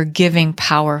 So you're giving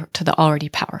power to the already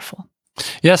powerful.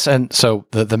 Yes, and so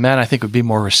the men, I think, would be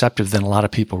more receptive than a lot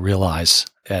of people realize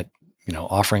at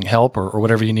offering help or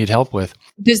whatever you need help with.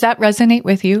 Does that resonate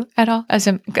with you at all?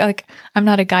 I'm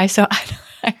not a guy, so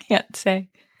I can't say.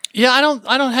 Yeah, I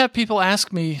don't have people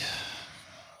ask me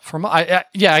for I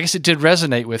guess it did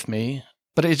resonate with me,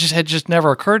 but it had just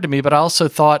never occurred to me. But I also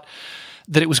thought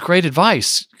that it was great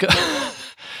advice.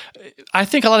 I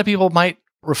think a lot of people might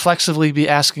reflexively be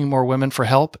asking more women for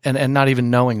help and not even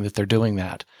knowing that they're doing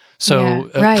that. So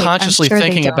consciously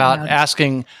thinking about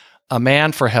asking a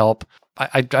man for help,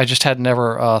 I just had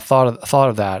never thought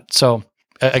of that. So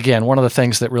again, one of the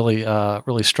things that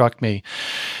really struck me.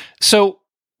 So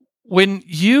when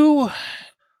you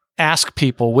ask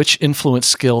people which influence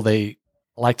skill they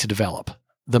like to develop,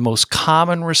 the most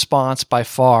common response by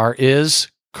far is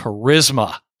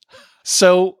charisma.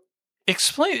 So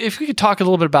explain, if we could talk a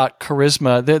little bit about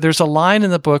charisma. There's a line in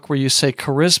the book where you say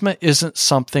charisma isn't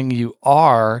something you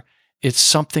are, it's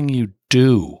something you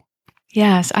do.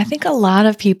 Yes, I think a lot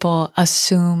of people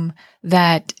assume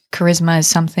that charisma is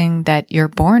something that you're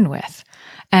born with.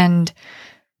 And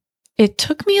it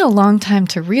took me a long time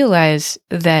to realize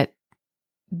that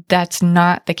that's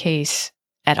not the case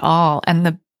at all. And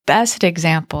the best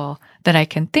example that I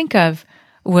can think of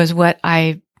was what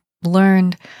I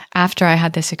learned after I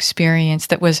had this experience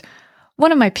that was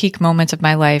one of my peak moments of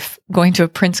my life, going to a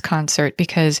Prince concert,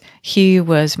 because he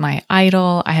was my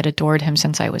idol. I had adored him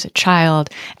since I was a child.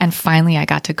 And finally, I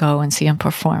got to go and see him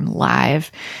perform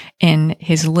live in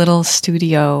his little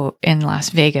studio in Las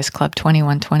Vegas, Club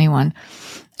 2121.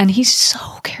 And he's so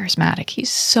charismatic. He's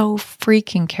so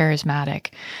freaking charismatic.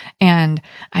 And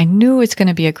I knew it's going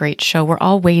to be a great show. We're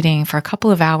all waiting for a couple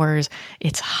of hours.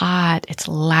 It's hot. It's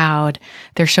loud.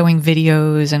 They're showing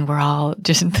videos and we're all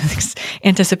just, this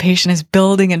anticipation is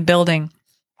building and building.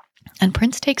 And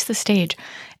Prince takes the stage.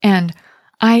 And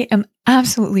I am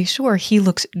absolutely sure he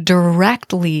looks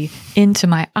directly into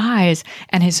my eyes.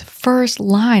 And his first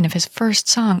line of his first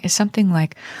song is something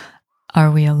like, "Are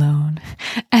we alone?"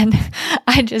 And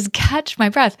I just catch my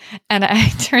breath and I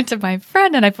turn to my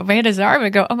friend and I put my hand in his arm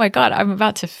and go, "Oh my God, I'm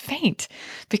about to faint,"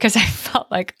 because I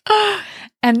felt like, oh.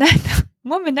 And then the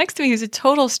woman next to me, who's a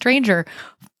total stranger,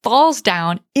 falls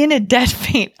down in a dead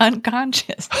faint,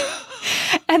 unconscious.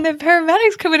 And the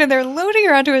paramedics come in and they're loading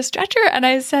her onto a stretcher. And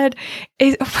I said,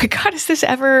 "Oh my God, has this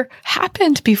ever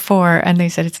happened before?" And they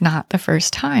said, "It's not the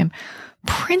first time."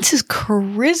 Prince's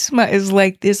charisma is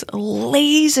like this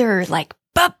laser, like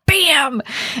ba-bam,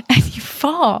 and you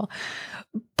fall.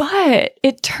 But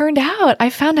it turned out,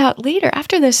 I found out later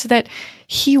after this, that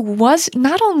he was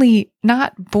not only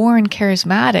not born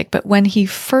charismatic, but when he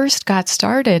first got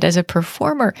started as a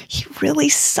performer, he really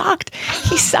sucked.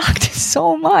 He sucked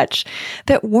so much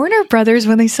that Warner Brothers,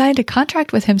 when they signed a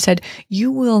contract with him, said,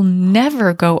 "You will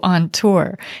never go on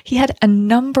tour." He had a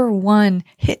 #1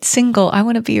 hit single, "I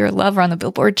Want to Be Your Lover," on the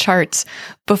Billboard charts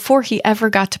before he ever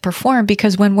got to perform,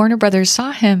 because when Warner Brothers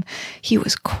saw him, he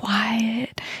was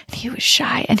quiet and he was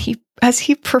shy. And as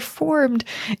he performed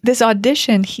this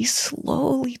audition, he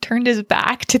slowly turned his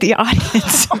back to the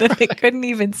audience so that they couldn't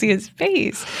even see his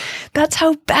face. That's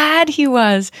how bad he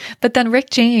was. But then Rick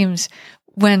James,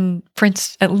 when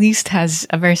Prince at least has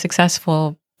a very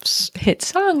successful hit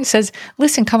song, says,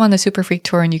 "Listen, come on the Super Freak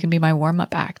tour and you can be my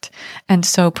warm-up act." And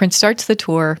so Prince starts the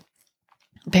tour.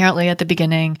 Apparently at the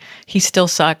beginning, he still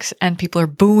sucks and people are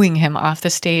booing him off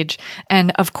the stage. And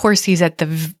of course, he's at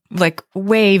the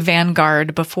way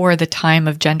vanguard before the time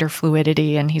of gender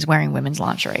fluidity, and he's wearing women's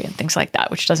lingerie and things like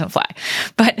that, which doesn't fly.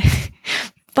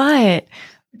 But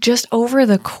just over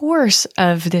the course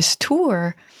of this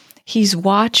tour, he's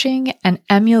watching and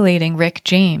emulating Rick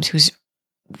James, who's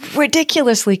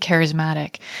ridiculously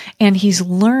charismatic. And he's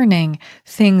learning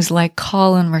things like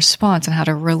call and response and how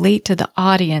to relate to the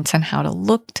audience and how to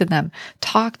look to them,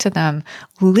 talk to them,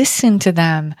 listen to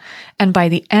them. And by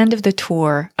the end of the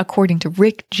tour, according to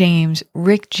Rick James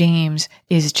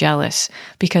is jealous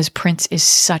because Prince is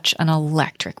such an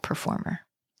electric performer.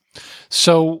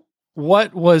 So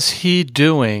what was he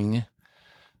doing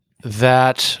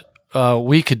that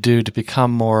we could do to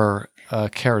become more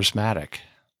charismatic?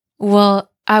 Well,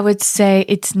 I would say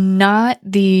it's not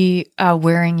the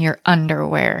wearing your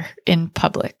underwear in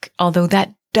public, although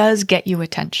that does get you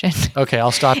attention. Okay,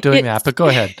 I'll stop doing that, but go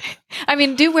ahead. I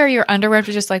mean, do wear your underwear,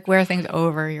 but just like wear things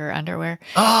over your underwear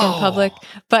in public.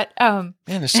 But man,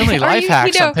 there's so many life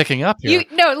hacks I'm picking up here.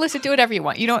 Listen, do whatever you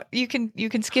want. You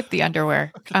can skip the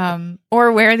underwear,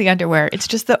 or wear the underwear. It's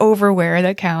just the overwear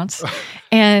that counts.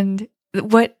 And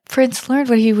what Prince learned,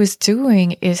 what he was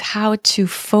doing, is how to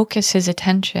focus his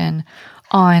attention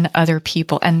on other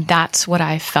people. And that's what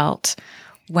I felt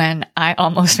when I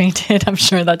almost fainted. I'm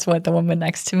sure that's what the woman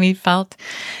next to me felt.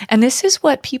 And this is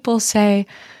what people say,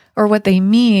 or what they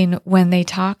mean when they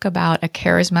talk about a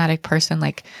charismatic person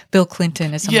like Bill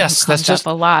Clinton is someone who comes up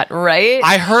a lot, right?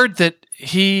 I've heard it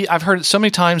so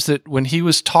many times that when he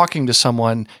was talking to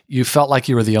someone, you felt like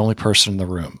you were the only person in the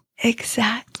room.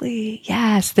 Exactly.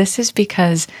 Yes. This is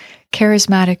because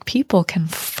charismatic people can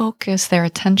focus their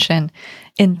attention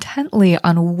intently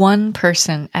on one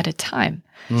person at a time.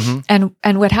 Mm-hmm.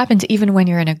 And what happens even when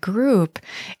you're in a group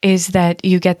is that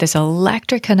you get this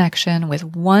electric connection with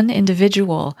one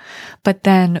individual. But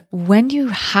then when you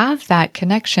have that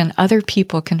connection, other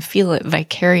people can feel it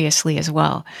vicariously as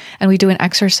well. And we do an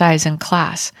exercise in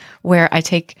class where I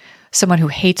take someone who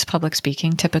hates public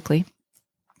speaking, typically.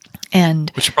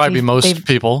 Which would probably be most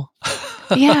people.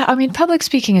 Yeah, I mean, public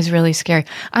speaking is really scary.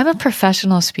 I'm a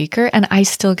professional speaker and I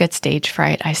still get stage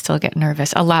fright. I still get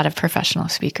nervous. A lot of professional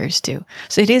speakers do.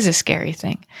 So it is a scary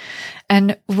thing.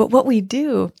 And what we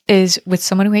do is with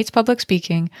someone who hates public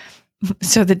speaking,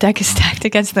 so the deck is stacked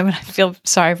against them, and I feel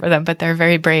sorry for them, but they're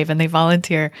very brave and they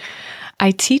volunteer. I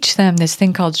teach them this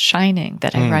thing called shining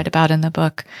that I write about in the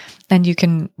book. And you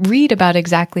can read about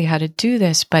exactly how to do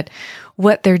this. But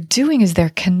what they're doing is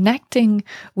they're connecting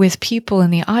with people in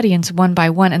the audience one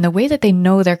by one. And the way that they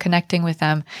know they're connecting with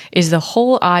them is the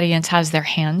whole audience has their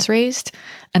hands raised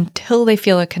until they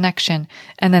feel a connection.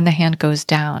 And then the hand goes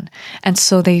down. And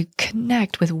so they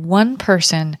connect with one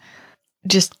person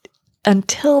just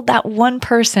until that one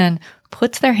person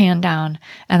puts their hand down.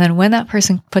 And then when that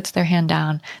person puts their hand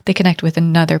down, they connect with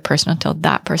another person until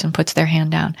that person puts their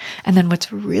hand down. And then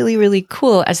what's really, really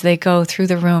cool as they go through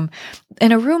the room,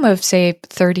 in a room of, say,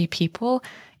 30 people,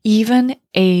 even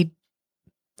a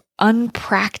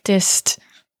unpracticed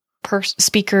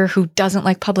speaker who doesn't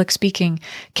like public speaking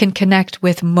can connect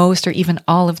with most or even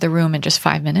all of the room in just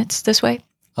 5 minutes this way.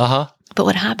 But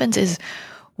what happens is,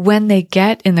 when they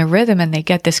get in the rhythm and they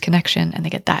get this connection and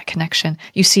they get that connection,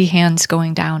 you see hands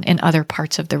going down in other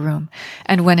parts of the room.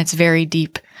 And when it's very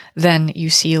deep, then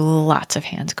you see lots of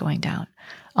hands going down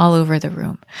all over the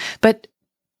room. But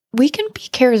we can be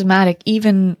charismatic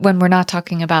even when we're not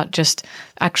talking about just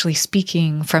actually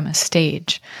speaking from a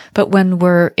stage. But when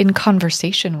we're in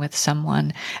conversation with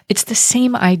someone, it's the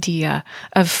same idea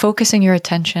of focusing your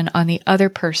attention on the other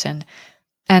person.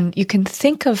 And you can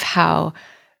think of how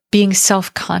being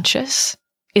self-conscious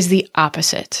is the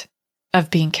opposite of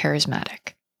being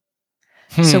charismatic.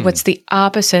 So what's the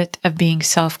opposite of being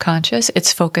self-conscious?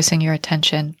 It's focusing your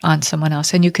attention on someone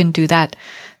else. And you can do that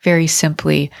very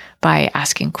simply by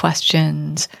asking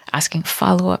questions, asking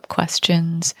follow-up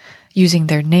questions, using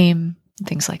their name,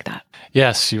 things like that.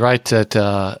 Yes, you write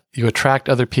that you attract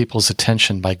other people's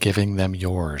attention by giving them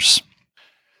yours.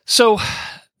 So,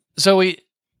 Zoe,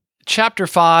 chapter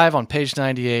 5 on page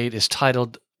 98 is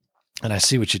titled, and I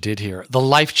see what you did here, The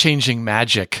Life-Changing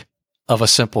Magic of a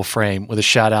Simple Frame, with a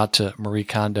shout out to Marie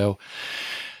Kondo.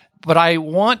 But I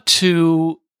want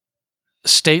to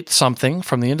state something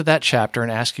from the end of that chapter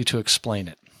and ask you to explain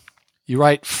it. You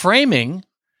write, framing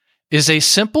is a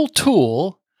simple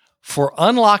tool for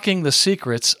unlocking the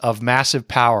secrets of massive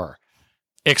power.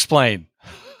 Explain.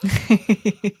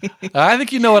 I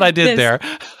think you know what I did there.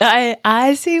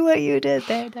 I see what you did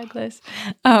there, Douglas.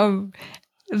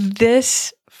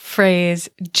 This phrase,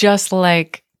 just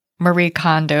like Marie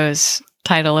Kondo's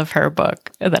title of her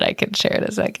book that I can share in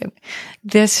a second,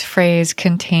 this phrase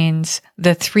contains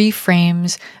the 3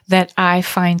 frames that I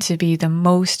find to be the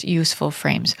most useful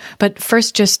frames. But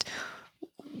first, just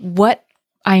what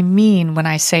I mean when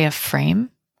I say a frame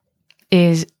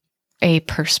is a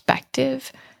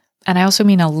perspective. And I also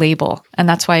mean a label. And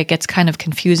that's why it gets kind of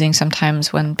confusing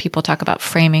sometimes when people talk about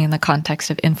framing in the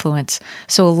context of influence.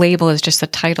 So a label is just the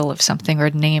title of something or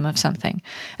a name of something.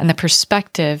 And the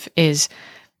perspective is,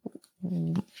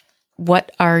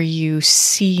 what are you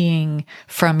seeing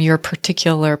from your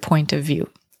particular point of view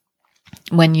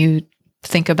when you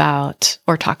think about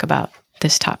or talk about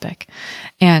this topic?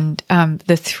 And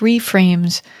the 3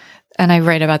 frames, and I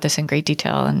write about this in great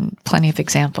detail and plenty of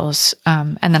examples.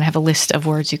 And then I have a list of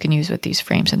words you can use with these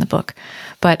frames in the book,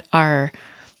 but are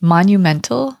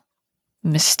monumental,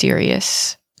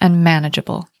 mysterious, and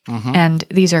manageable. And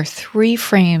these are 3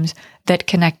 frames that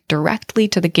connect directly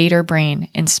to the gator brain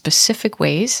in specific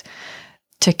ways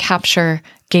to capture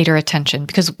gator attention.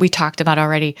 Because we talked about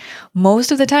already,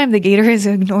 most of the time the gator is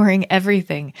ignoring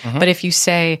everything. But if you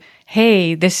say,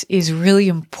 hey, this is really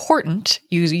important,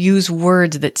 you use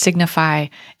words that signify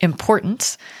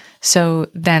importance. So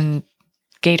then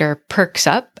gator perks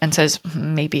up and says,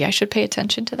 maybe I should pay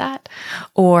attention to that.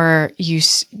 Or you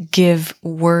give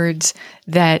words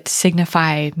that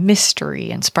signify mystery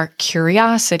and spark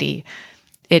curiosity.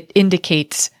 It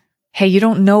indicates, hey, you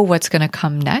don't know what's going to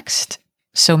come next,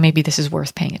 so maybe this is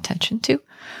worth paying attention to.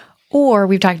 Or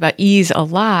we've talked about ease a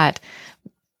lot.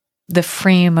 The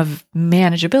frame of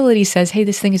manageability says, hey,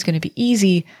 this thing is going to be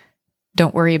easy.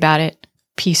 Don't worry about it.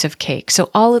 Piece of cake. So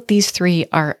all of these 3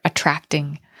 are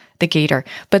attracting the gator,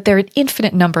 but there are an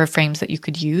infinite number of frames that you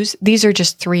could use. These are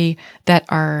just 3 that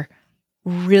are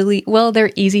really, well, they're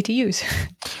easy to use.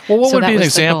 Well, what would be an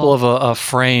example of a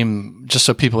frame, just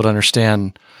so people would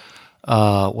understand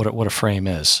what a frame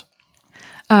is?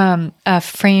 A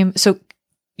frame. So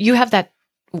you have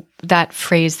that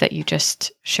phrase that you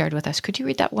just shared with us. Could you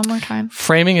read that one more time?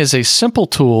 Framing is a simple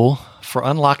tool for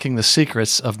unlocking the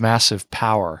secrets of massive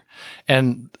power.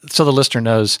 And so the listener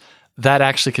knows that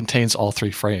actually contains all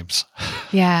 3 frames.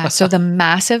 Yeah. So the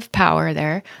massive power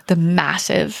there, the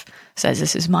massive says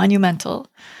this is monumental.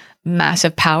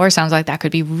 Massive power sounds like that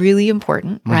could be really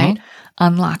important, right?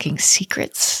 Unlocking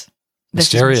secrets.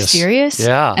 This is mysterious.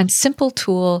 Yeah. And simple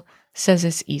tool says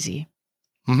it's easy.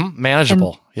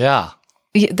 Manageable. Yeah.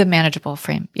 The manageable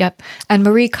frame. Yep. And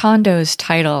Marie Kondo's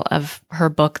title of her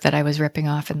book that I was ripping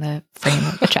off in the frame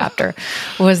of the chapter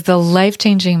was The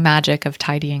Life-Changing Magic of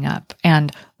Tidying Up.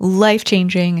 And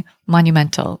life-changing,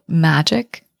 monumental,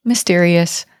 magic,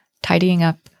 mysterious, tidying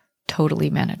up, totally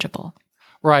manageable.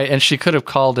 Right. And she could have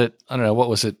called it, I don't know, what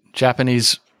was it?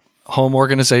 Japanese home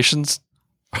organizations?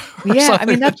 Yeah, I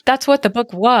mean, that's what the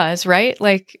book was, right?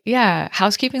 Like, yeah,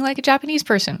 housekeeping like a Japanese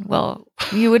person. Well,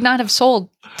 you would not have sold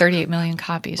 38 million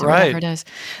copies or whatever it is.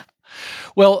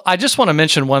 Well, I just want to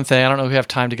mention one thing. I don't know if we have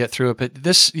time to get through it,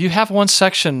 but you have one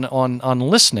section on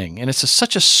listening, and it's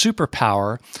such a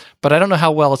superpower, but I don't know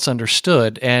how well it's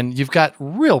understood. And you've got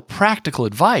real practical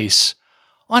advice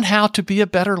on how to be a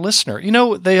better listener. You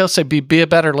know, they'll say be a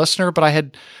better listener, but I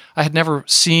had never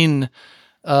seen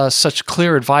such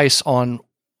clear advice on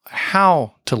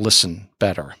how to listen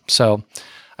better. So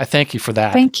I thank you for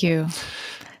that. Thank you.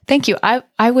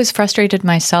 I was frustrated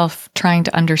myself trying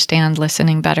to understand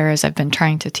listening better as I've been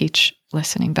trying to teach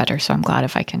listening better. So I'm glad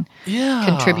if I can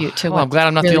contribute to I'm glad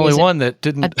I'm not the only one that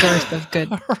didn't. A dearth of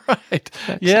good. Right.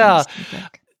 Yeah.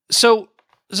 So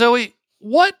Zoe,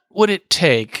 what would it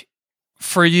take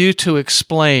for you to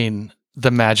explain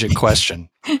the magic question?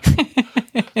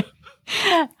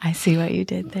 I see what you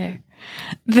did there.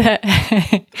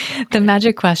 The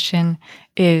magic question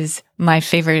is my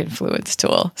favorite influence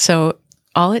tool. So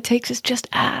all it takes is just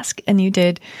ask, and you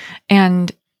did.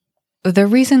 And the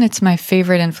reason it's my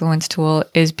favorite influence tool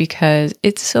is because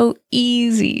it's so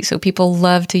easy. So people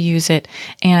love to use it.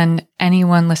 And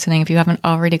anyone listening, if you haven't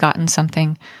already gotten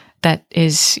something that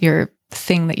is your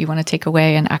thing that you want to take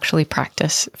away and actually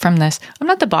practice from this, I'm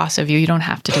not the boss of you. You don't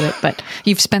have to do it, but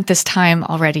you've spent this time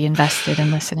already invested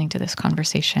in listening to this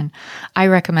conversation. I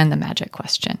recommend the magic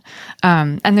question.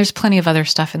 And there's plenty of other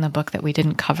stuff in the book that we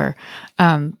didn't cover.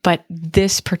 But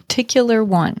this particular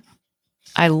one,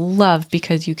 I love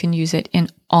because you can use it in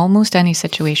almost any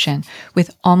situation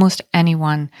with almost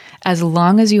anyone, as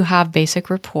long as you have basic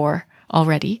rapport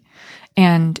already.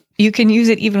 And you can use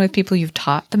it even with people you've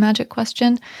taught the magic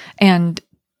question. And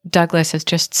Douglas has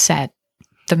just said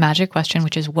the magic question,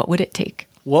 which is, what would it take?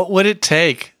 What would it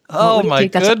take? Oh, my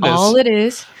goodness. That's all it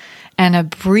is. And a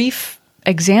brief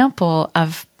example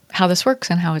of how this works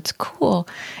and how it's cool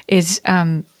is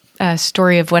a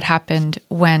story of what happened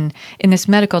when in this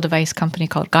medical device company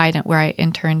called Guidant, where I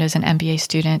interned as an MBA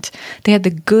student, they had the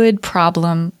good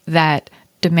problem that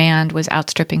demand was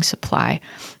outstripping supply.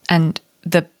 And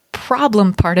the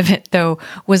problem part of it, though,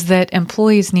 was that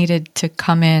employees needed to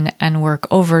come in and work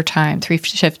overtime, 3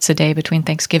 shifts a day between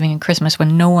Thanksgiving and Christmas,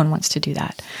 when no one wants to do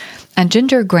that. And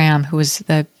Ginger Graham, who was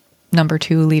the number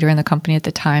 2 leader in the company at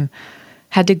the time,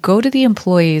 had to go to the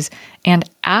employees and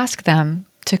ask them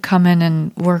to come in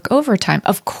and work overtime.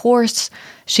 Of course,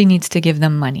 she needs to give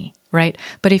them money, right?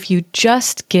 But if you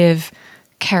just give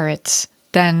carrots,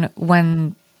 then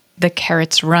when the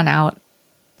carrots run out,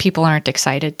 people aren't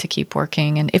excited to keep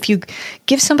working. And if you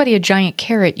give somebody a giant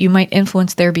carrot, you might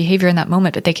influence their behavior in that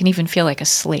moment, but they can even feel like a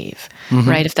slave,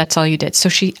 right? If that's all you did. So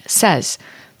she says,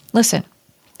 listen,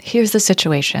 here's the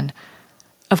situation.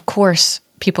 Of course,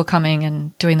 people coming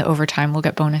and doing the overtime will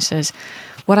get bonuses.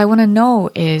 What I want to know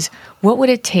is, what would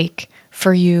it take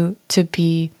for you to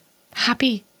be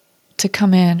happy to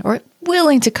come in or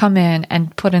willing to come in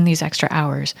and put in these extra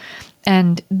hours?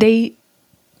 And they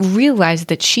realize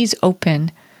that she's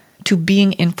open to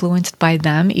being influenced by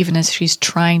them, even as she's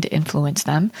trying to influence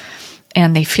them.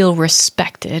 And they feel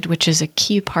respected, which is a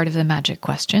key part of the magic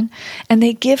question. And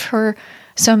they give her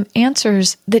some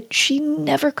answers that she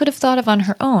never could have thought of on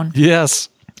her own. Yes.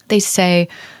 They say,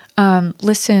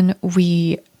 listen,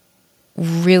 we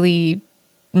really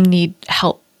need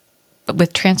help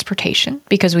with transportation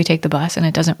because we take the bus and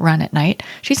it doesn't run at night.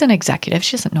 She's an executive.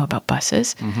 She doesn't know about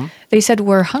buses. They said,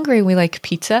 we're hungry. We like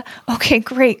pizza. Okay,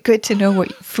 great. Good to know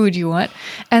what food you want.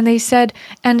 And they said,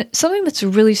 and something that's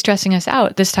really stressing us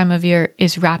out this time of year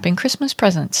is wrapping Christmas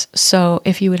presents. So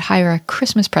if you would hire a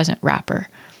Christmas present wrapper,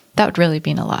 that would really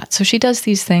mean a lot. So she does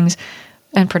these things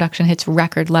and production hits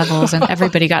record levels and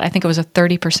everybody got, I think it was a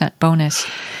 30% bonus.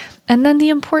 And then the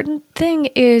important thing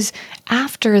is,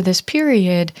 after this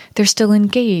period, they're still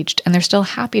engaged and they're still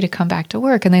happy to come back to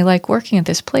work. And they like working at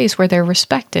this place where they're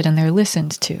respected and they're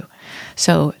listened to.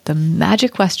 So the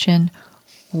magic question,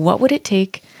 what would it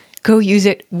take? Go use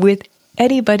it with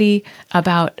anybody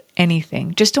about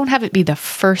anything. Just don't have it be the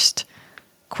first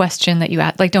question that you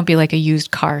ask. Like, don't be like a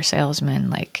used car salesman.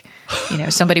 Like, you know,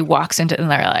 somebody walks into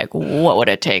and they're like, what would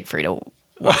it take for you to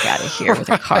walk out of here with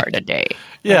a car today?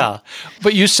 Yeah.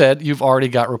 But you said you've already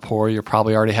got rapport. You're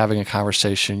probably already having a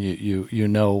conversation. You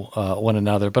know one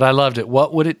another. But I loved it.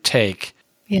 What would it take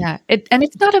Yeah. And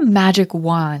it's not a magic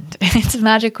wand. It's a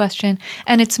magic question.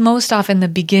 And it's most often the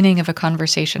beginning of a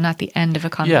conversation, not the end of a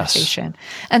conversation.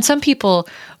 Yes. And some people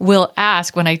will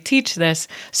ask when I teach this,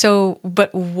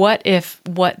 but what if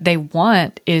what they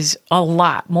want is a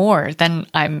lot more than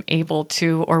I'm able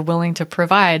to or willing to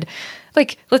provide?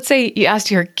 Like, let's say you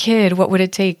asked your kid, what would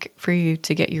it take for you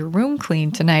to get your room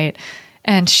clean tonight?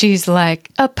 And she's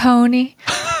like, a pony.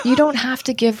 You don't have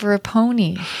to give her a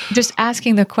pony. Just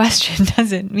asking the question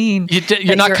doesn't mean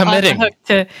you're not committing.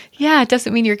 It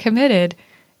doesn't mean you're committed.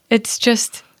 It's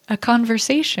just a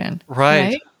conversation.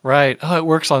 Right. Oh, it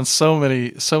works on so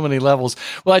many levels.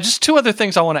 Well, just two other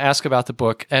things I want to ask about the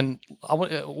book, and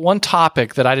one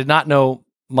topic that I did not know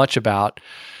much about,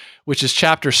 which is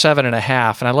chapter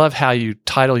 7.5. And I love how you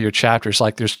title your chapters.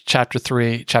 Like there's chapter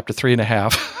 3, chapter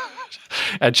 3.5.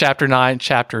 And chapter 9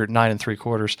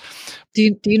 3/4.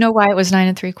 Do you know why it was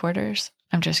 9 3/4?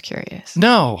 I'm just curious.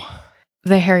 No.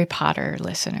 The Harry Potter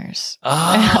listeners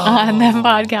on the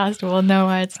podcast will know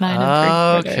why it's 9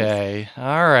 3/4. Okay.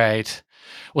 All right.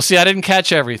 Well, see, I didn't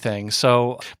catch everything.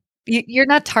 So you're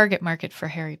not target market for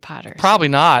Harry Potter. Probably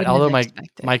not. Although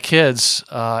my kids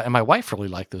and my wife really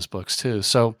like those books too.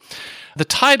 So the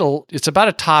title, it's about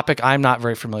a topic I'm not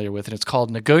very familiar with, and it's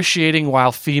called Negotiating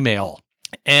While Female.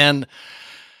 And,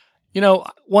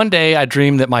 one day I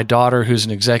dreamed that my daughter, who's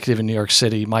an executive in New York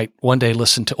City, might one day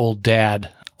listen to old dad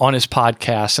on his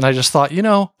podcast. And I just thought,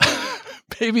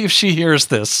 maybe if she hears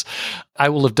this, I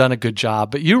will have done a good job.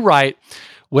 But you write,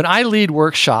 when I lead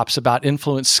workshops about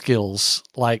influence skills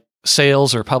like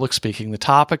sales or public speaking, the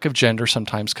topic of gender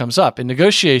sometimes comes up. In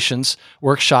negotiations,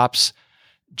 workshops,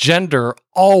 gender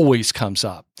always comes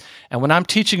up. And when I'm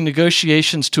teaching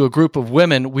negotiations to a group of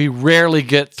women, we rarely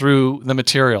get through the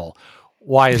material.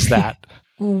 Why is that?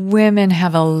 Women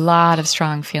have a lot of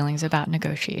strong feelings about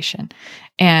negotiation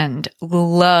and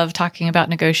love talking about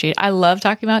negotiate. I love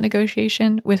talking about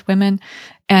negotiation with women.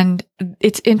 And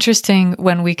it's interesting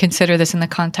when we consider this in the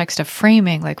context of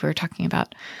framing, like we were talking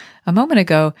about a moment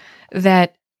ago,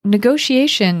 that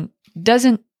negotiation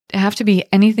doesn't have to be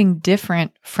anything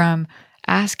different from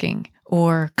asking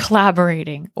or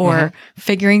collaborating or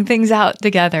figuring things out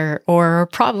together or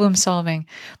problem solving.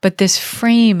 But this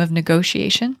frame of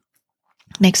negotiation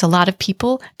makes a lot of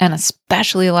people, and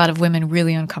especially a lot of women,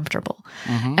 really uncomfortable.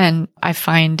 And I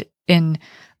find in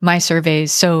my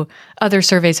surveys, so other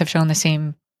surveys have shown the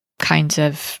same kinds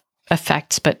of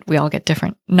effects, but we all get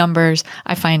different numbers.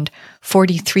 I find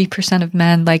 43% of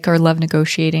men like or love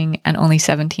negotiating, and only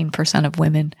 17% of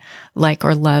women like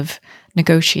or love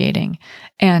negotiating.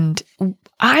 And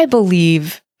I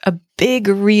believe a big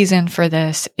reason for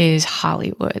this is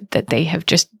Hollywood, that they have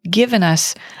just given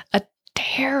us a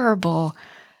terrible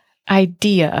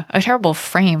idea, a terrible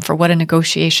frame for what a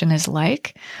negotiation is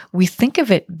like. We think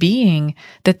of it being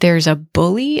that there's a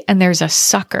bully and there's a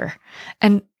sucker.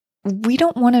 And we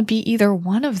don't want to be either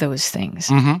one of those things.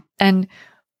 And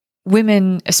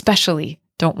women especially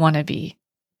don't want to be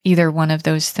either one of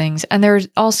those things. And there's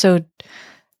also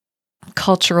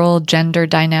cultural gender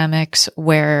dynamics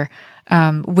where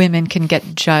women can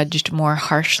get judged more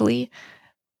harshly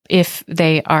if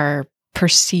they are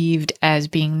perceived as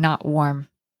being not warm.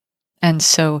 And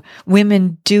so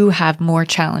women do have more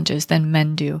challenges than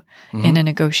men do in a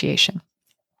negotiation.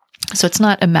 So it's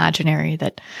not imaginary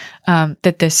that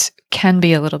that this can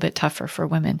be a little bit tougher for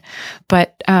women.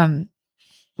 But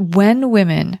when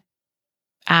women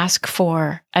ask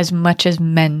for as much as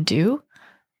men do,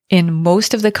 in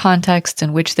most of the contexts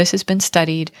in which this has been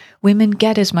studied, women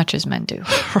get as much as men do.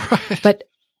 Right. But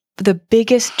the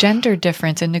biggest gender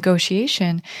difference in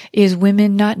negotiation is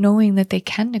women not knowing that they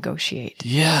can negotiate.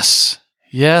 Yes,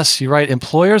 you're right.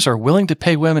 Employers are willing to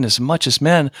pay women as much as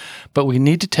men, but we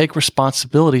need to take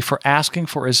responsibility for asking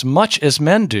for as much as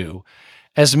men do,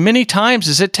 as many times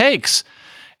as it takes.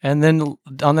 And then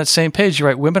on that same page, you're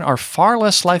right, women are far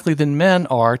less likely than men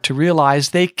are to realize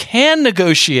they can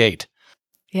negotiate.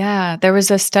 Yeah, there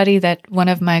was a study that one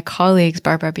of my colleagues,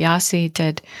 Barbara Biasi,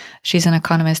 did. She's an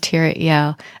economist here at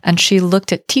Yale, and she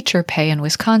looked at teacher pay in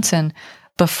Wisconsin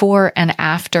before and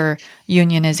after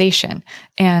unionization.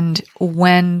 And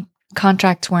when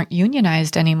contracts weren't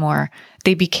unionized anymore,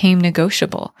 they became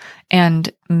negotiable. And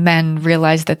men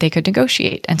realized that they could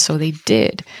negotiate, and so they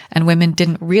did. And women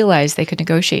didn't realize they could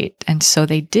negotiate, and so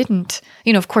they didn't.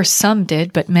 Of course, some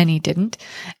did, but many didn't.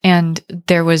 And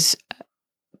there was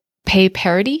pay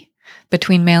parity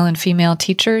between male and female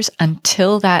teachers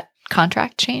until that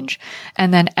contract change.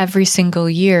 And then every single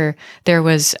year, there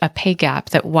was a pay gap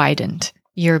that widened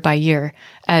year by year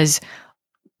as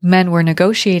men were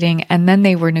negotiating, and then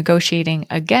they were negotiating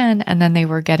again, and then they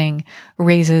were getting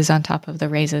raises on top of the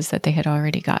raises that they had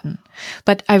already gotten.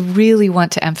 But I really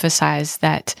want to emphasize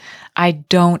that I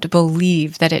don't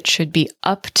believe that it should be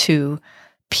up to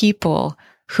people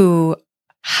who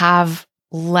have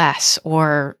less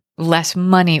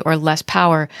money or less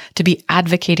power to be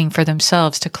advocating for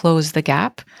themselves to close the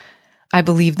gap. I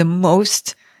believe the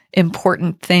most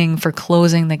important thing for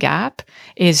closing the gap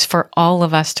is for all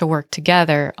of us to work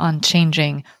together on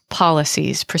changing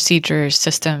policies, procedures,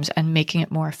 systems, and making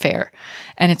it more fair.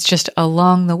 And it's just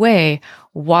along the way,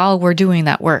 while we're doing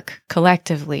that work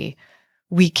collectively,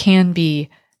 we can be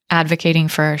advocating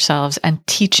for ourselves and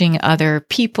teaching other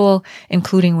people,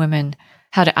 including women,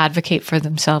 how to advocate for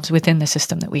themselves within the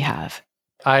system that we have.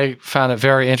 I found it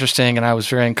very interesting, and I was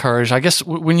very encouraged. I guess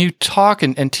when you talk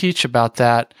and teach about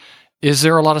that, is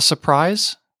there a lot of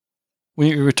surprise when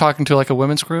you were talking to like a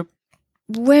women's group?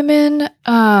 Women,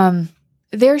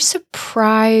 they're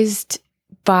surprised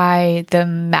by the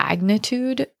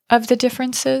magnitude of the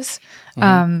differences.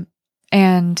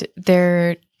 And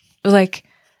they're like,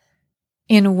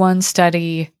 in one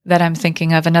study that I'm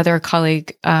thinking of, another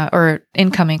colleague or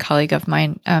incoming colleague of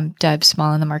mine, Deb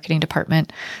Small in the marketing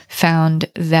department,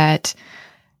 found that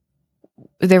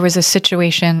there was a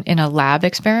situation in a lab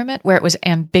experiment where it was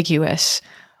ambiguous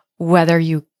whether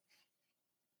you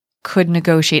could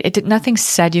negotiate. Nothing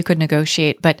said you could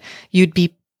negotiate, but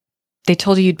they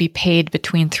told you you'd be paid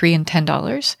between $3 and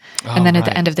 $10. And then at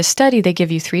the end of the study, they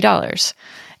give you $3.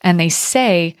 And they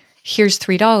say, here's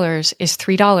 $3. Is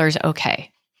 $3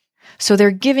 okay? So they're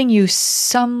giving you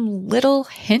some little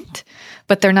hint,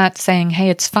 but they're not saying, hey,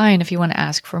 it's fine if you want to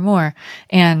ask for more.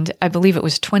 And I believe it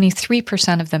was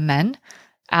 23% of the men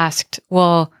asked,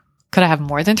 well, could I have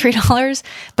more than $3?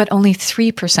 But only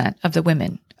 3% of the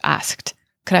women asked,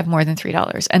 could I have more than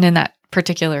 $3? And in that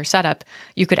particular setup,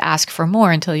 you could ask for more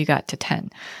until you got to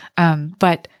 10.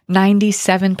 But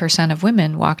 97% of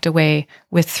women walked away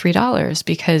with $3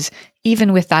 because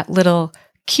even with that little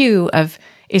cue of,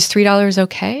 is $3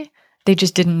 okay? They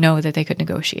just didn't know that they could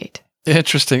negotiate.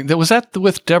 Interesting. Was that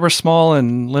with Deborah Small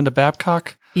and Linda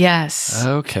Babcock? Yes.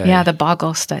 Okay. Yeah, the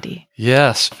Boggle study.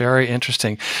 Yes, very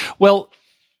interesting. Well,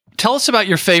 tell us about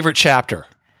your favorite chapter.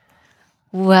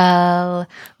 Well,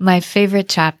 my favorite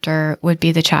chapter would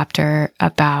be the chapter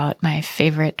about my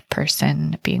favorite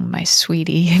person being my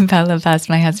sweetie, Bella Bess,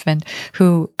 my husband,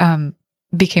 who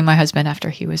became my husband after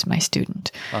he was my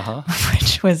student,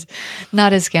 which was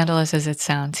not as scandalous as it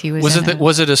sounds. He was.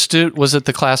 Was it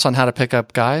the class on how to pick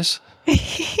up guys?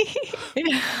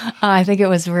 I think it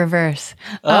was reverse.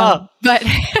 But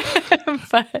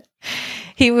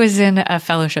he was in a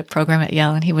fellowship program at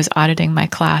Yale, and he was auditing my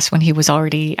class when he was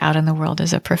already out in the world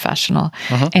as a professional.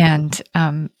 And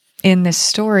in this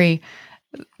story,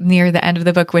 near the end of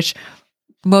the book, which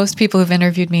most people who've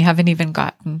interviewed me haven't even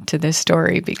gotten to this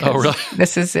story because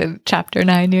this is in chapter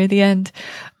 9 near the end.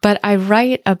 But I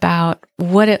write about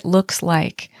what it looks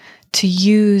like to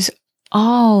use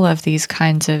all of these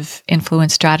kinds of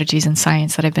influence strategies and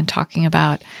science that I've been talking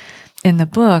about in the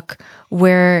book,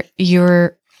 where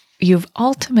you've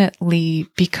ultimately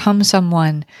become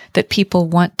someone that people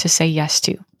want to say yes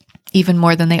to, even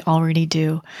more than they already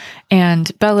do.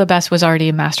 And Bella Bess was already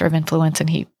a master of influence, and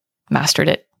he mastered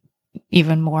it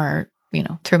even more,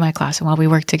 through my class and while we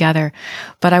worked together.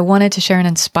 But I wanted to share an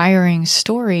inspiring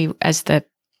story as the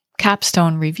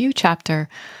capstone review chapter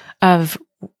of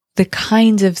the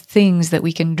kinds of things that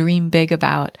we can dream big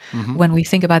about when we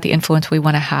think about the influence we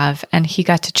want to have. And he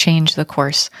got to change the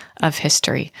course of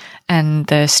history. And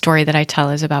the story that I tell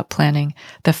is about planning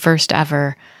the first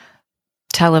ever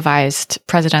televised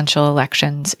presidential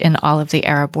elections in all of the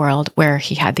Arab world, where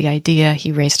he had the idea,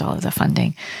 he raised all of the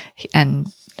funding,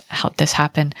 and helped this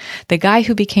happen. The guy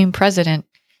who became president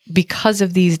because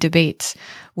of these debates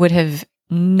would have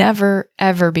never,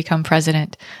 ever become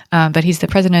president. But he's the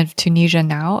president of Tunisia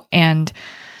now. And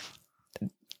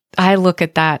I look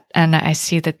at that and I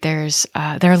see that there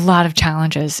are a lot of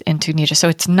challenges in Tunisia. So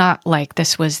it's not like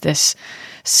this was this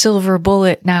silver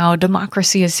bullet. Now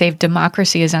democracy is saved.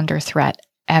 Democracy is under threat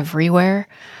everywhere.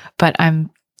 But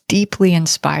I'm deeply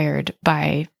inspired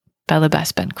by Bella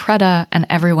Bess Ben Creda and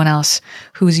everyone else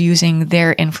who's using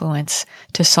their influence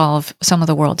to solve some of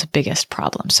the world's biggest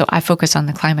problems. So I focus on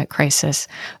the climate crisis,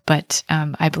 but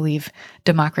I believe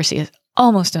democracy is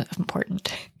almost as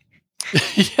important.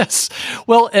 Yes.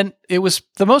 Well, and it was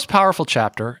the most powerful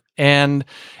chapter, and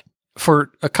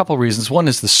for a couple of reasons. One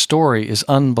is the story is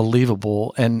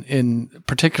unbelievable, and in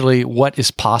particularly what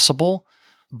is possible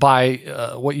by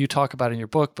what you talk about in your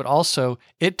book, but also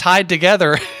it tied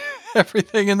together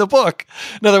everything in the book.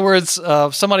 In other words,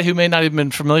 somebody who may not have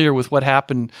been familiar with what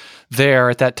happened there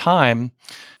at that time,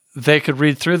 they could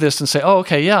read through this and say, "Oh,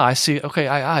 okay, yeah, I see. Okay,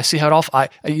 I see how it all.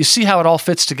 You see how it all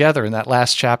fits together in that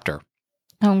last chapter."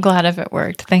 I'm glad if it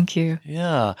worked. Thank you.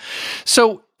 Yeah.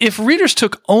 So, if readers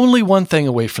took only one thing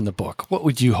away from the book, what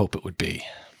would you hope it would be?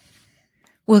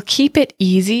 We'll keep it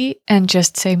easy and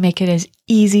just say make it as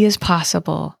easy as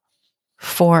possible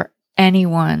for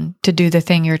anyone to do the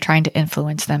thing you're trying to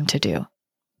influence them to do.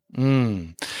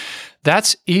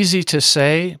 That's easy to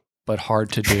say, but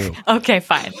hard to do. Okay,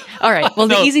 fine. All right. Well,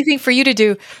 the easy thing for you to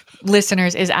do,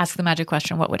 listeners, is ask the magic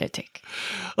question, what would it take?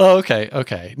 Oh,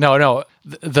 okay. No.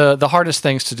 The hardest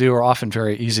things to do are often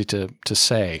very easy to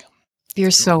say.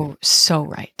 You're so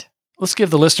right. Let's give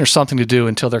the listener something to do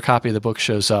until their copy of the book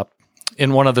shows up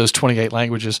in one of those 28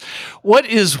 languages. What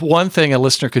is one thing a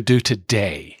listener could do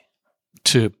today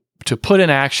to put in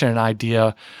action an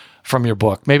idea from your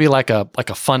book? Maybe like a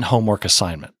fun homework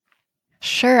assignment.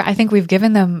 Sure. I think we've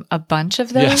given them a bunch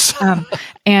of those. Yes.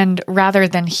 And rather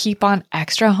than heap on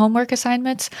extra homework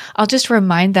assignments, I'll just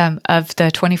remind them of the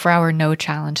 24-hour no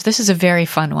challenge. This is a very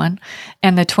fun one.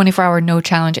 And the 24-hour no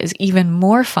challenge is even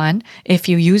more fun if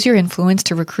you use your influence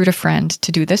to recruit a friend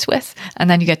to do this with, and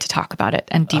then you get to talk about it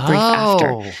and debrief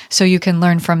after. So you can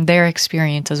learn from their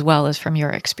experience as well as from your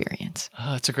experience.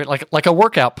 It's a great, like a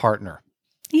workout partner.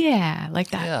 Yeah, like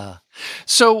that. Yeah.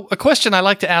 So a question I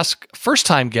like to ask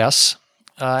first-time guests,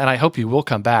 and I hope you will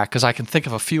come back because I can think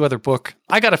of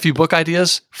I got a few book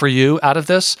ideas for you out of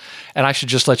this, and I should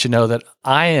just let you know that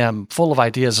I am full of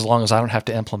ideas as long as I don't have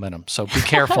to implement them. So be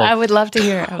careful. I would love to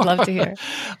hear.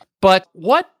 But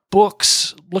what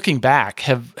books, looking back,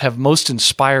 have most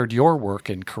inspired your work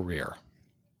and career?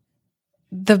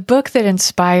 The book that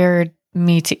inspired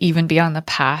me to even be on the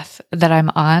path that I'm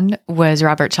on was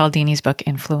Robert Cialdini's book,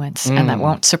 Influence. And that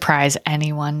won't surprise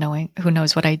anyone who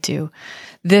knows what I do.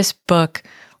 This book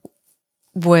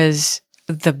was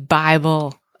the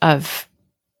Bible of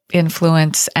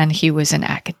influence, and he was an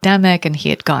academic and he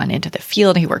had gone into the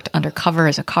field. He worked undercover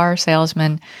as a car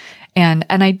salesman. And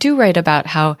I do write about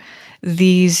how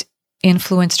these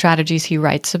influence strategies he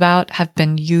writes about have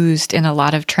been used in a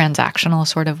lot of transactional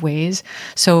sort of ways.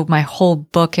 So my whole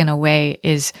book, in a way,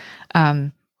 is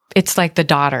it's like the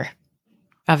daughter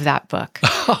of that book,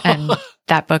 and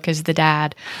that book is the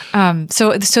dad.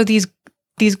 So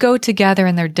these go together,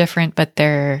 and they're different, but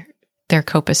they're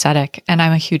copacetic. And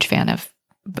I'm a huge fan of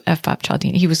Bob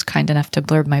Cialdini. He was kind enough to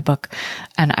blurb my book,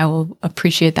 and I will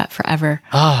appreciate that forever.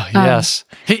 Oh, yes.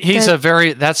 He's a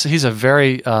very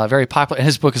very popular, and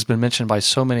his book has been mentioned by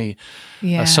so many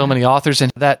authors.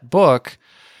 And that book,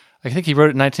 I think he wrote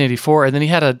it in 1984, and then he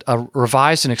had a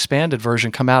revised and expanded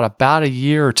version come out about a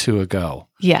year or two ago.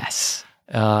 Yes.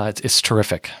 It's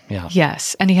terrific. Yeah.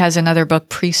 Yes. And he has another book,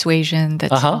 Persuasion,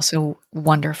 that's also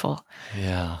wonderful.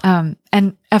 Yeah.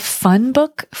 And a fun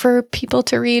book for people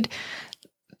to read.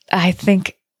 I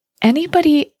think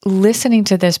anybody listening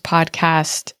to this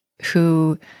podcast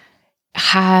who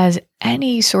has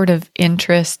any sort of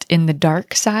interest in the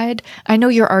dark side, I know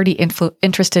you're already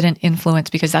interested in influence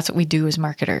because that's what we do as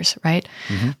marketers, right?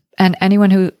 Mm-hmm. And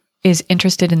anyone who is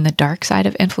interested in the dark side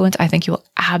of influence, I think you will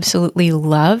absolutely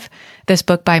love this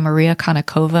book by Maria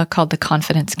Konnikova called The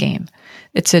Confidence Game.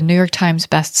 It's a New York Times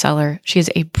bestseller. She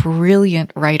is a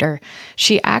brilliant writer.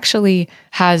 She actually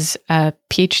has a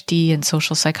PhD in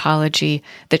social psychology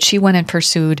that she went and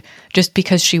pursued just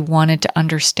because she wanted to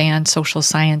understand social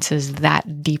sciences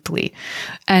that deeply.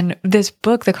 And this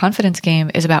book, The Confidence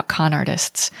Game, is about con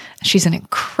artists. She's an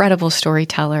incredible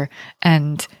storyteller,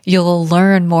 and you'll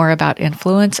learn more about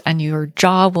influence, and your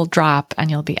jaw will drop,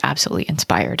 and you'll be absolutely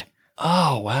inspired.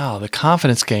 Oh, wow. The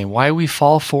Confidence Game. Why we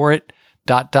fall for it, ...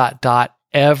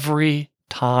 every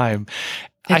time.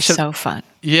 It's so fun.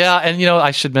 Yeah. And,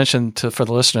 I should mention for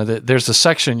the listener that there's a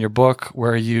section in your book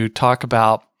where you talk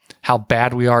about how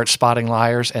bad we are at spotting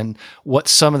liars and what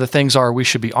some of the things are we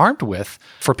should be armed with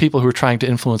for people who are trying to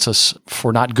influence us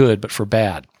for not good, but for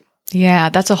bad. Yeah,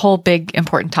 that's a whole big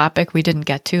important topic we didn't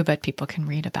get to, but people can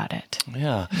read about it.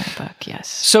 Yeah. In the book, yes.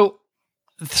 So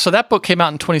that book came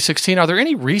out in 2016. Are there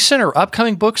any recent or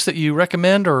upcoming books that you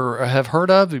recommend or have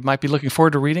heard of you might be looking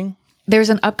forward to reading?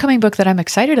 There's an upcoming book that I'm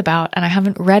excited about, and I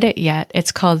haven't read it yet.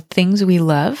 It's called Things We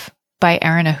Love by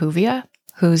Aaron Ahuvia,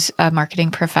 who's a marketing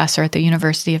professor at the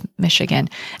University of Michigan.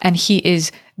 And he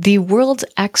is the world's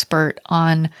expert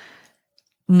on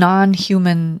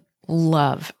non-human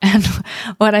love. And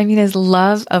what I mean is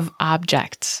love of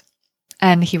objects.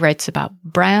 And he writes about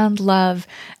brand love.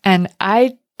 And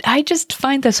I just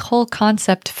find this whole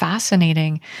concept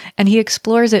fascinating. And he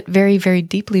explores it very, very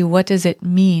deeply. What does it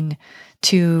mean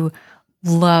to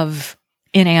love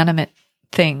inanimate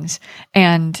things.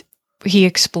 And he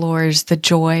explores the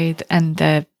joy and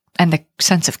the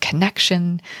sense of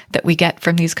connection that we get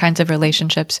from these kinds of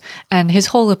relationships. And his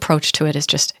whole approach to it is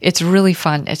it's really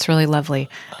fun. It's really lovely.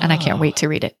 And I can't wait to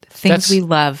read it. Things We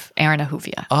Love, Aaron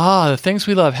Ahuvia. The Things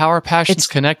We Love, How Our Passions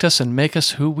Connect Us and Make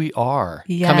Us Who We Are.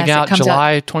 Yes, Coming out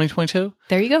July 2022?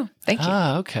 There you go. Thank you.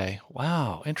 Okay.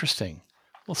 Wow. Interesting.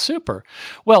 Well, super.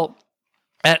 Well,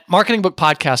 at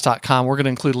marketingbookpodcast.com, we're going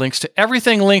to include links to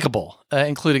everything linkable,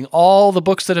 including all the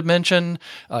books that I've mentioned,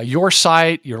 your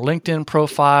site, your LinkedIn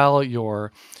profile,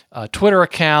 your Twitter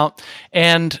account.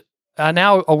 And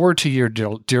now a word to you,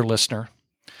 dear listener.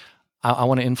 I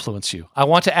want to influence you. I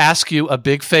want to ask you a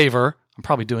big favor. I'm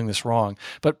probably doing this wrong,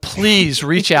 but please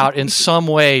reach out in some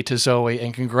way to Zoe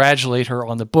and congratulate her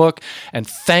on the book and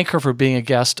thank her for being a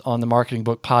guest on the Marketing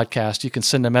Book Podcast. You can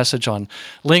send a message on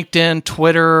LinkedIn,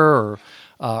 Twitter, or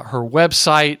her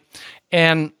website.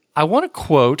 And I want to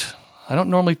quote, I don't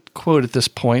normally quote at this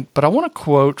point, but I want to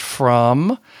quote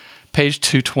from page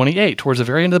 228. Towards the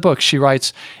very end of the book, she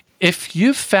writes, "If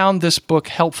you've found this book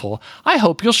helpful, I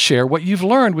hope you'll share what you've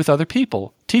learned with other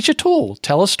people. Teach a tool,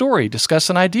 tell a story, discuss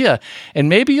an idea, and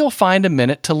maybe you'll find a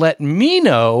minute to let me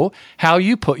know how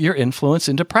you put your influence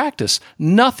into practice.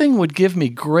 Nothing would give me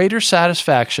greater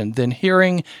satisfaction than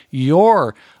hearing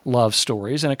your love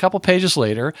stories." And a couple pages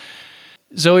later,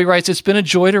 Zoe writes, "It's been a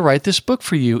joy to write this book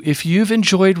for you. If you've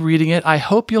enjoyed reading it, I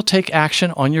hope you'll take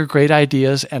action on your great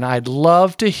ideas, and I'd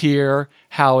love to hear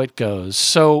how it goes."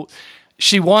 So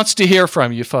she wants to hear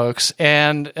from you folks.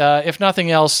 And if nothing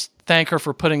else, thank her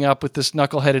for putting up with this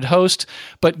knuckleheaded host.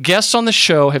 But guests on the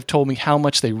show have told me how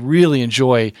much they really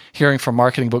enjoy hearing from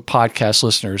Marketing Book Podcast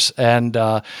listeners. And,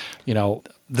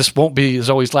 this won't be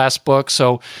Zoe's last book.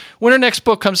 So when her next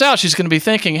book comes out, she's going to be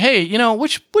thinking, hey,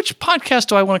 which podcast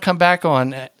do I want to come back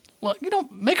on?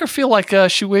 Make her feel like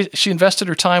she invested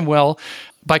her time well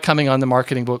by coming on the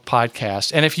Marketing Book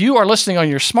Podcast. And if you are listening on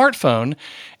your smartphone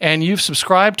and you've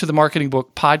subscribed to the Marketing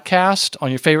Book Podcast on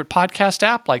your favorite podcast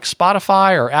app like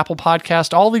Spotify or Apple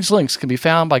Podcast, all these links can be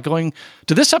found by going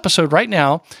to this episode right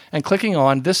now and clicking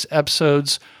on this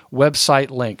episode's website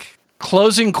link.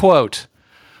 Closing quote: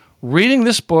 "Reading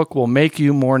this book will make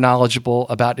you more knowledgeable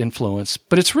about influence,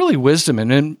 but it's really wisdom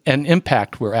and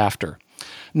impact we're after.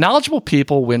 Knowledgeable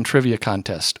people win trivia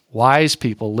contests. Wise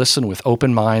people listen with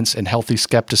open minds and healthy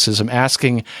skepticism,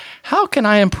 asking, how can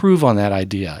I improve on that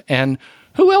idea? And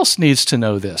who else needs to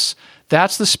know this?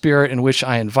 That's the spirit in which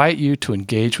I invite you to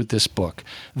engage with this book.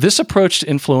 This approach to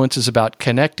influence is about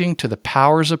connecting to the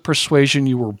powers of persuasion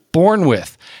you were born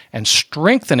with and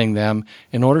strengthening them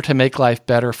in order to make life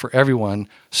better for everyone,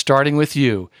 starting with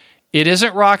you. It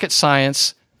isn't rocket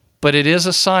science, but it is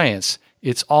a science.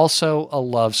 It's also a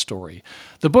love story."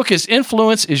 The book is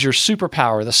Influence is Your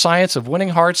Superpower, the science of winning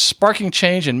hearts, sparking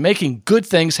change, and making good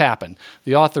things happen.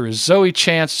 The author is Zoe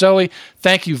Chance. Zoe,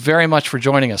 thank you very much for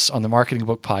joining us on the Marketing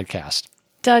Book Podcast.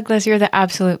 Douglas, you're the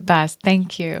absolute best.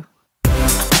 Thank you.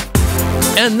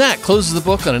 And that closes the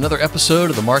book on another episode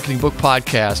of the Marketing Book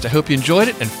Podcast. I hope you enjoyed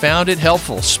it and found it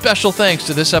helpful. Special thanks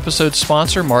to this episode's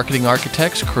sponsor, Marketing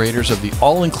Architects, creators of the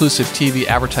all-inclusive TV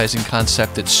advertising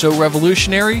concept that's so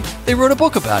revolutionary, they wrote a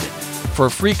book about it. For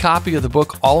a free copy of the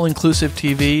book, All-Inclusive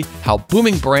TV, How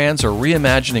Booming Brands Are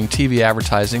Reimagining TV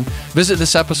Advertising, visit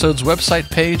this episode's website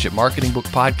page at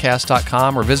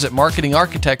marketingbookpodcast.com or visit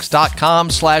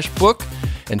marketingarchitects.com/book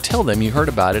and tell them you heard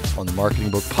about it on the Marketing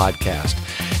Book Podcast.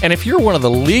 And if you're one of the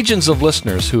legions of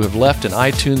listeners who have left an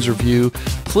iTunes review,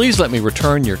 please let me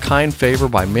return your kind favor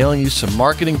by mailing you some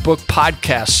Marketing Book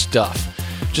Podcast stuff.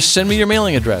 Just send me your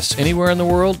mailing address anywhere in the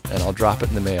world, and I'll drop it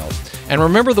in the mail. And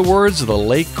remember the words of the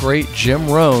late, great Jim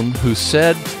Rohn, who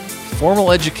said,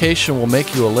 "Formal education will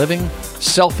make you a living,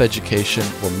 self-education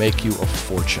will make you a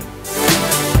fortune."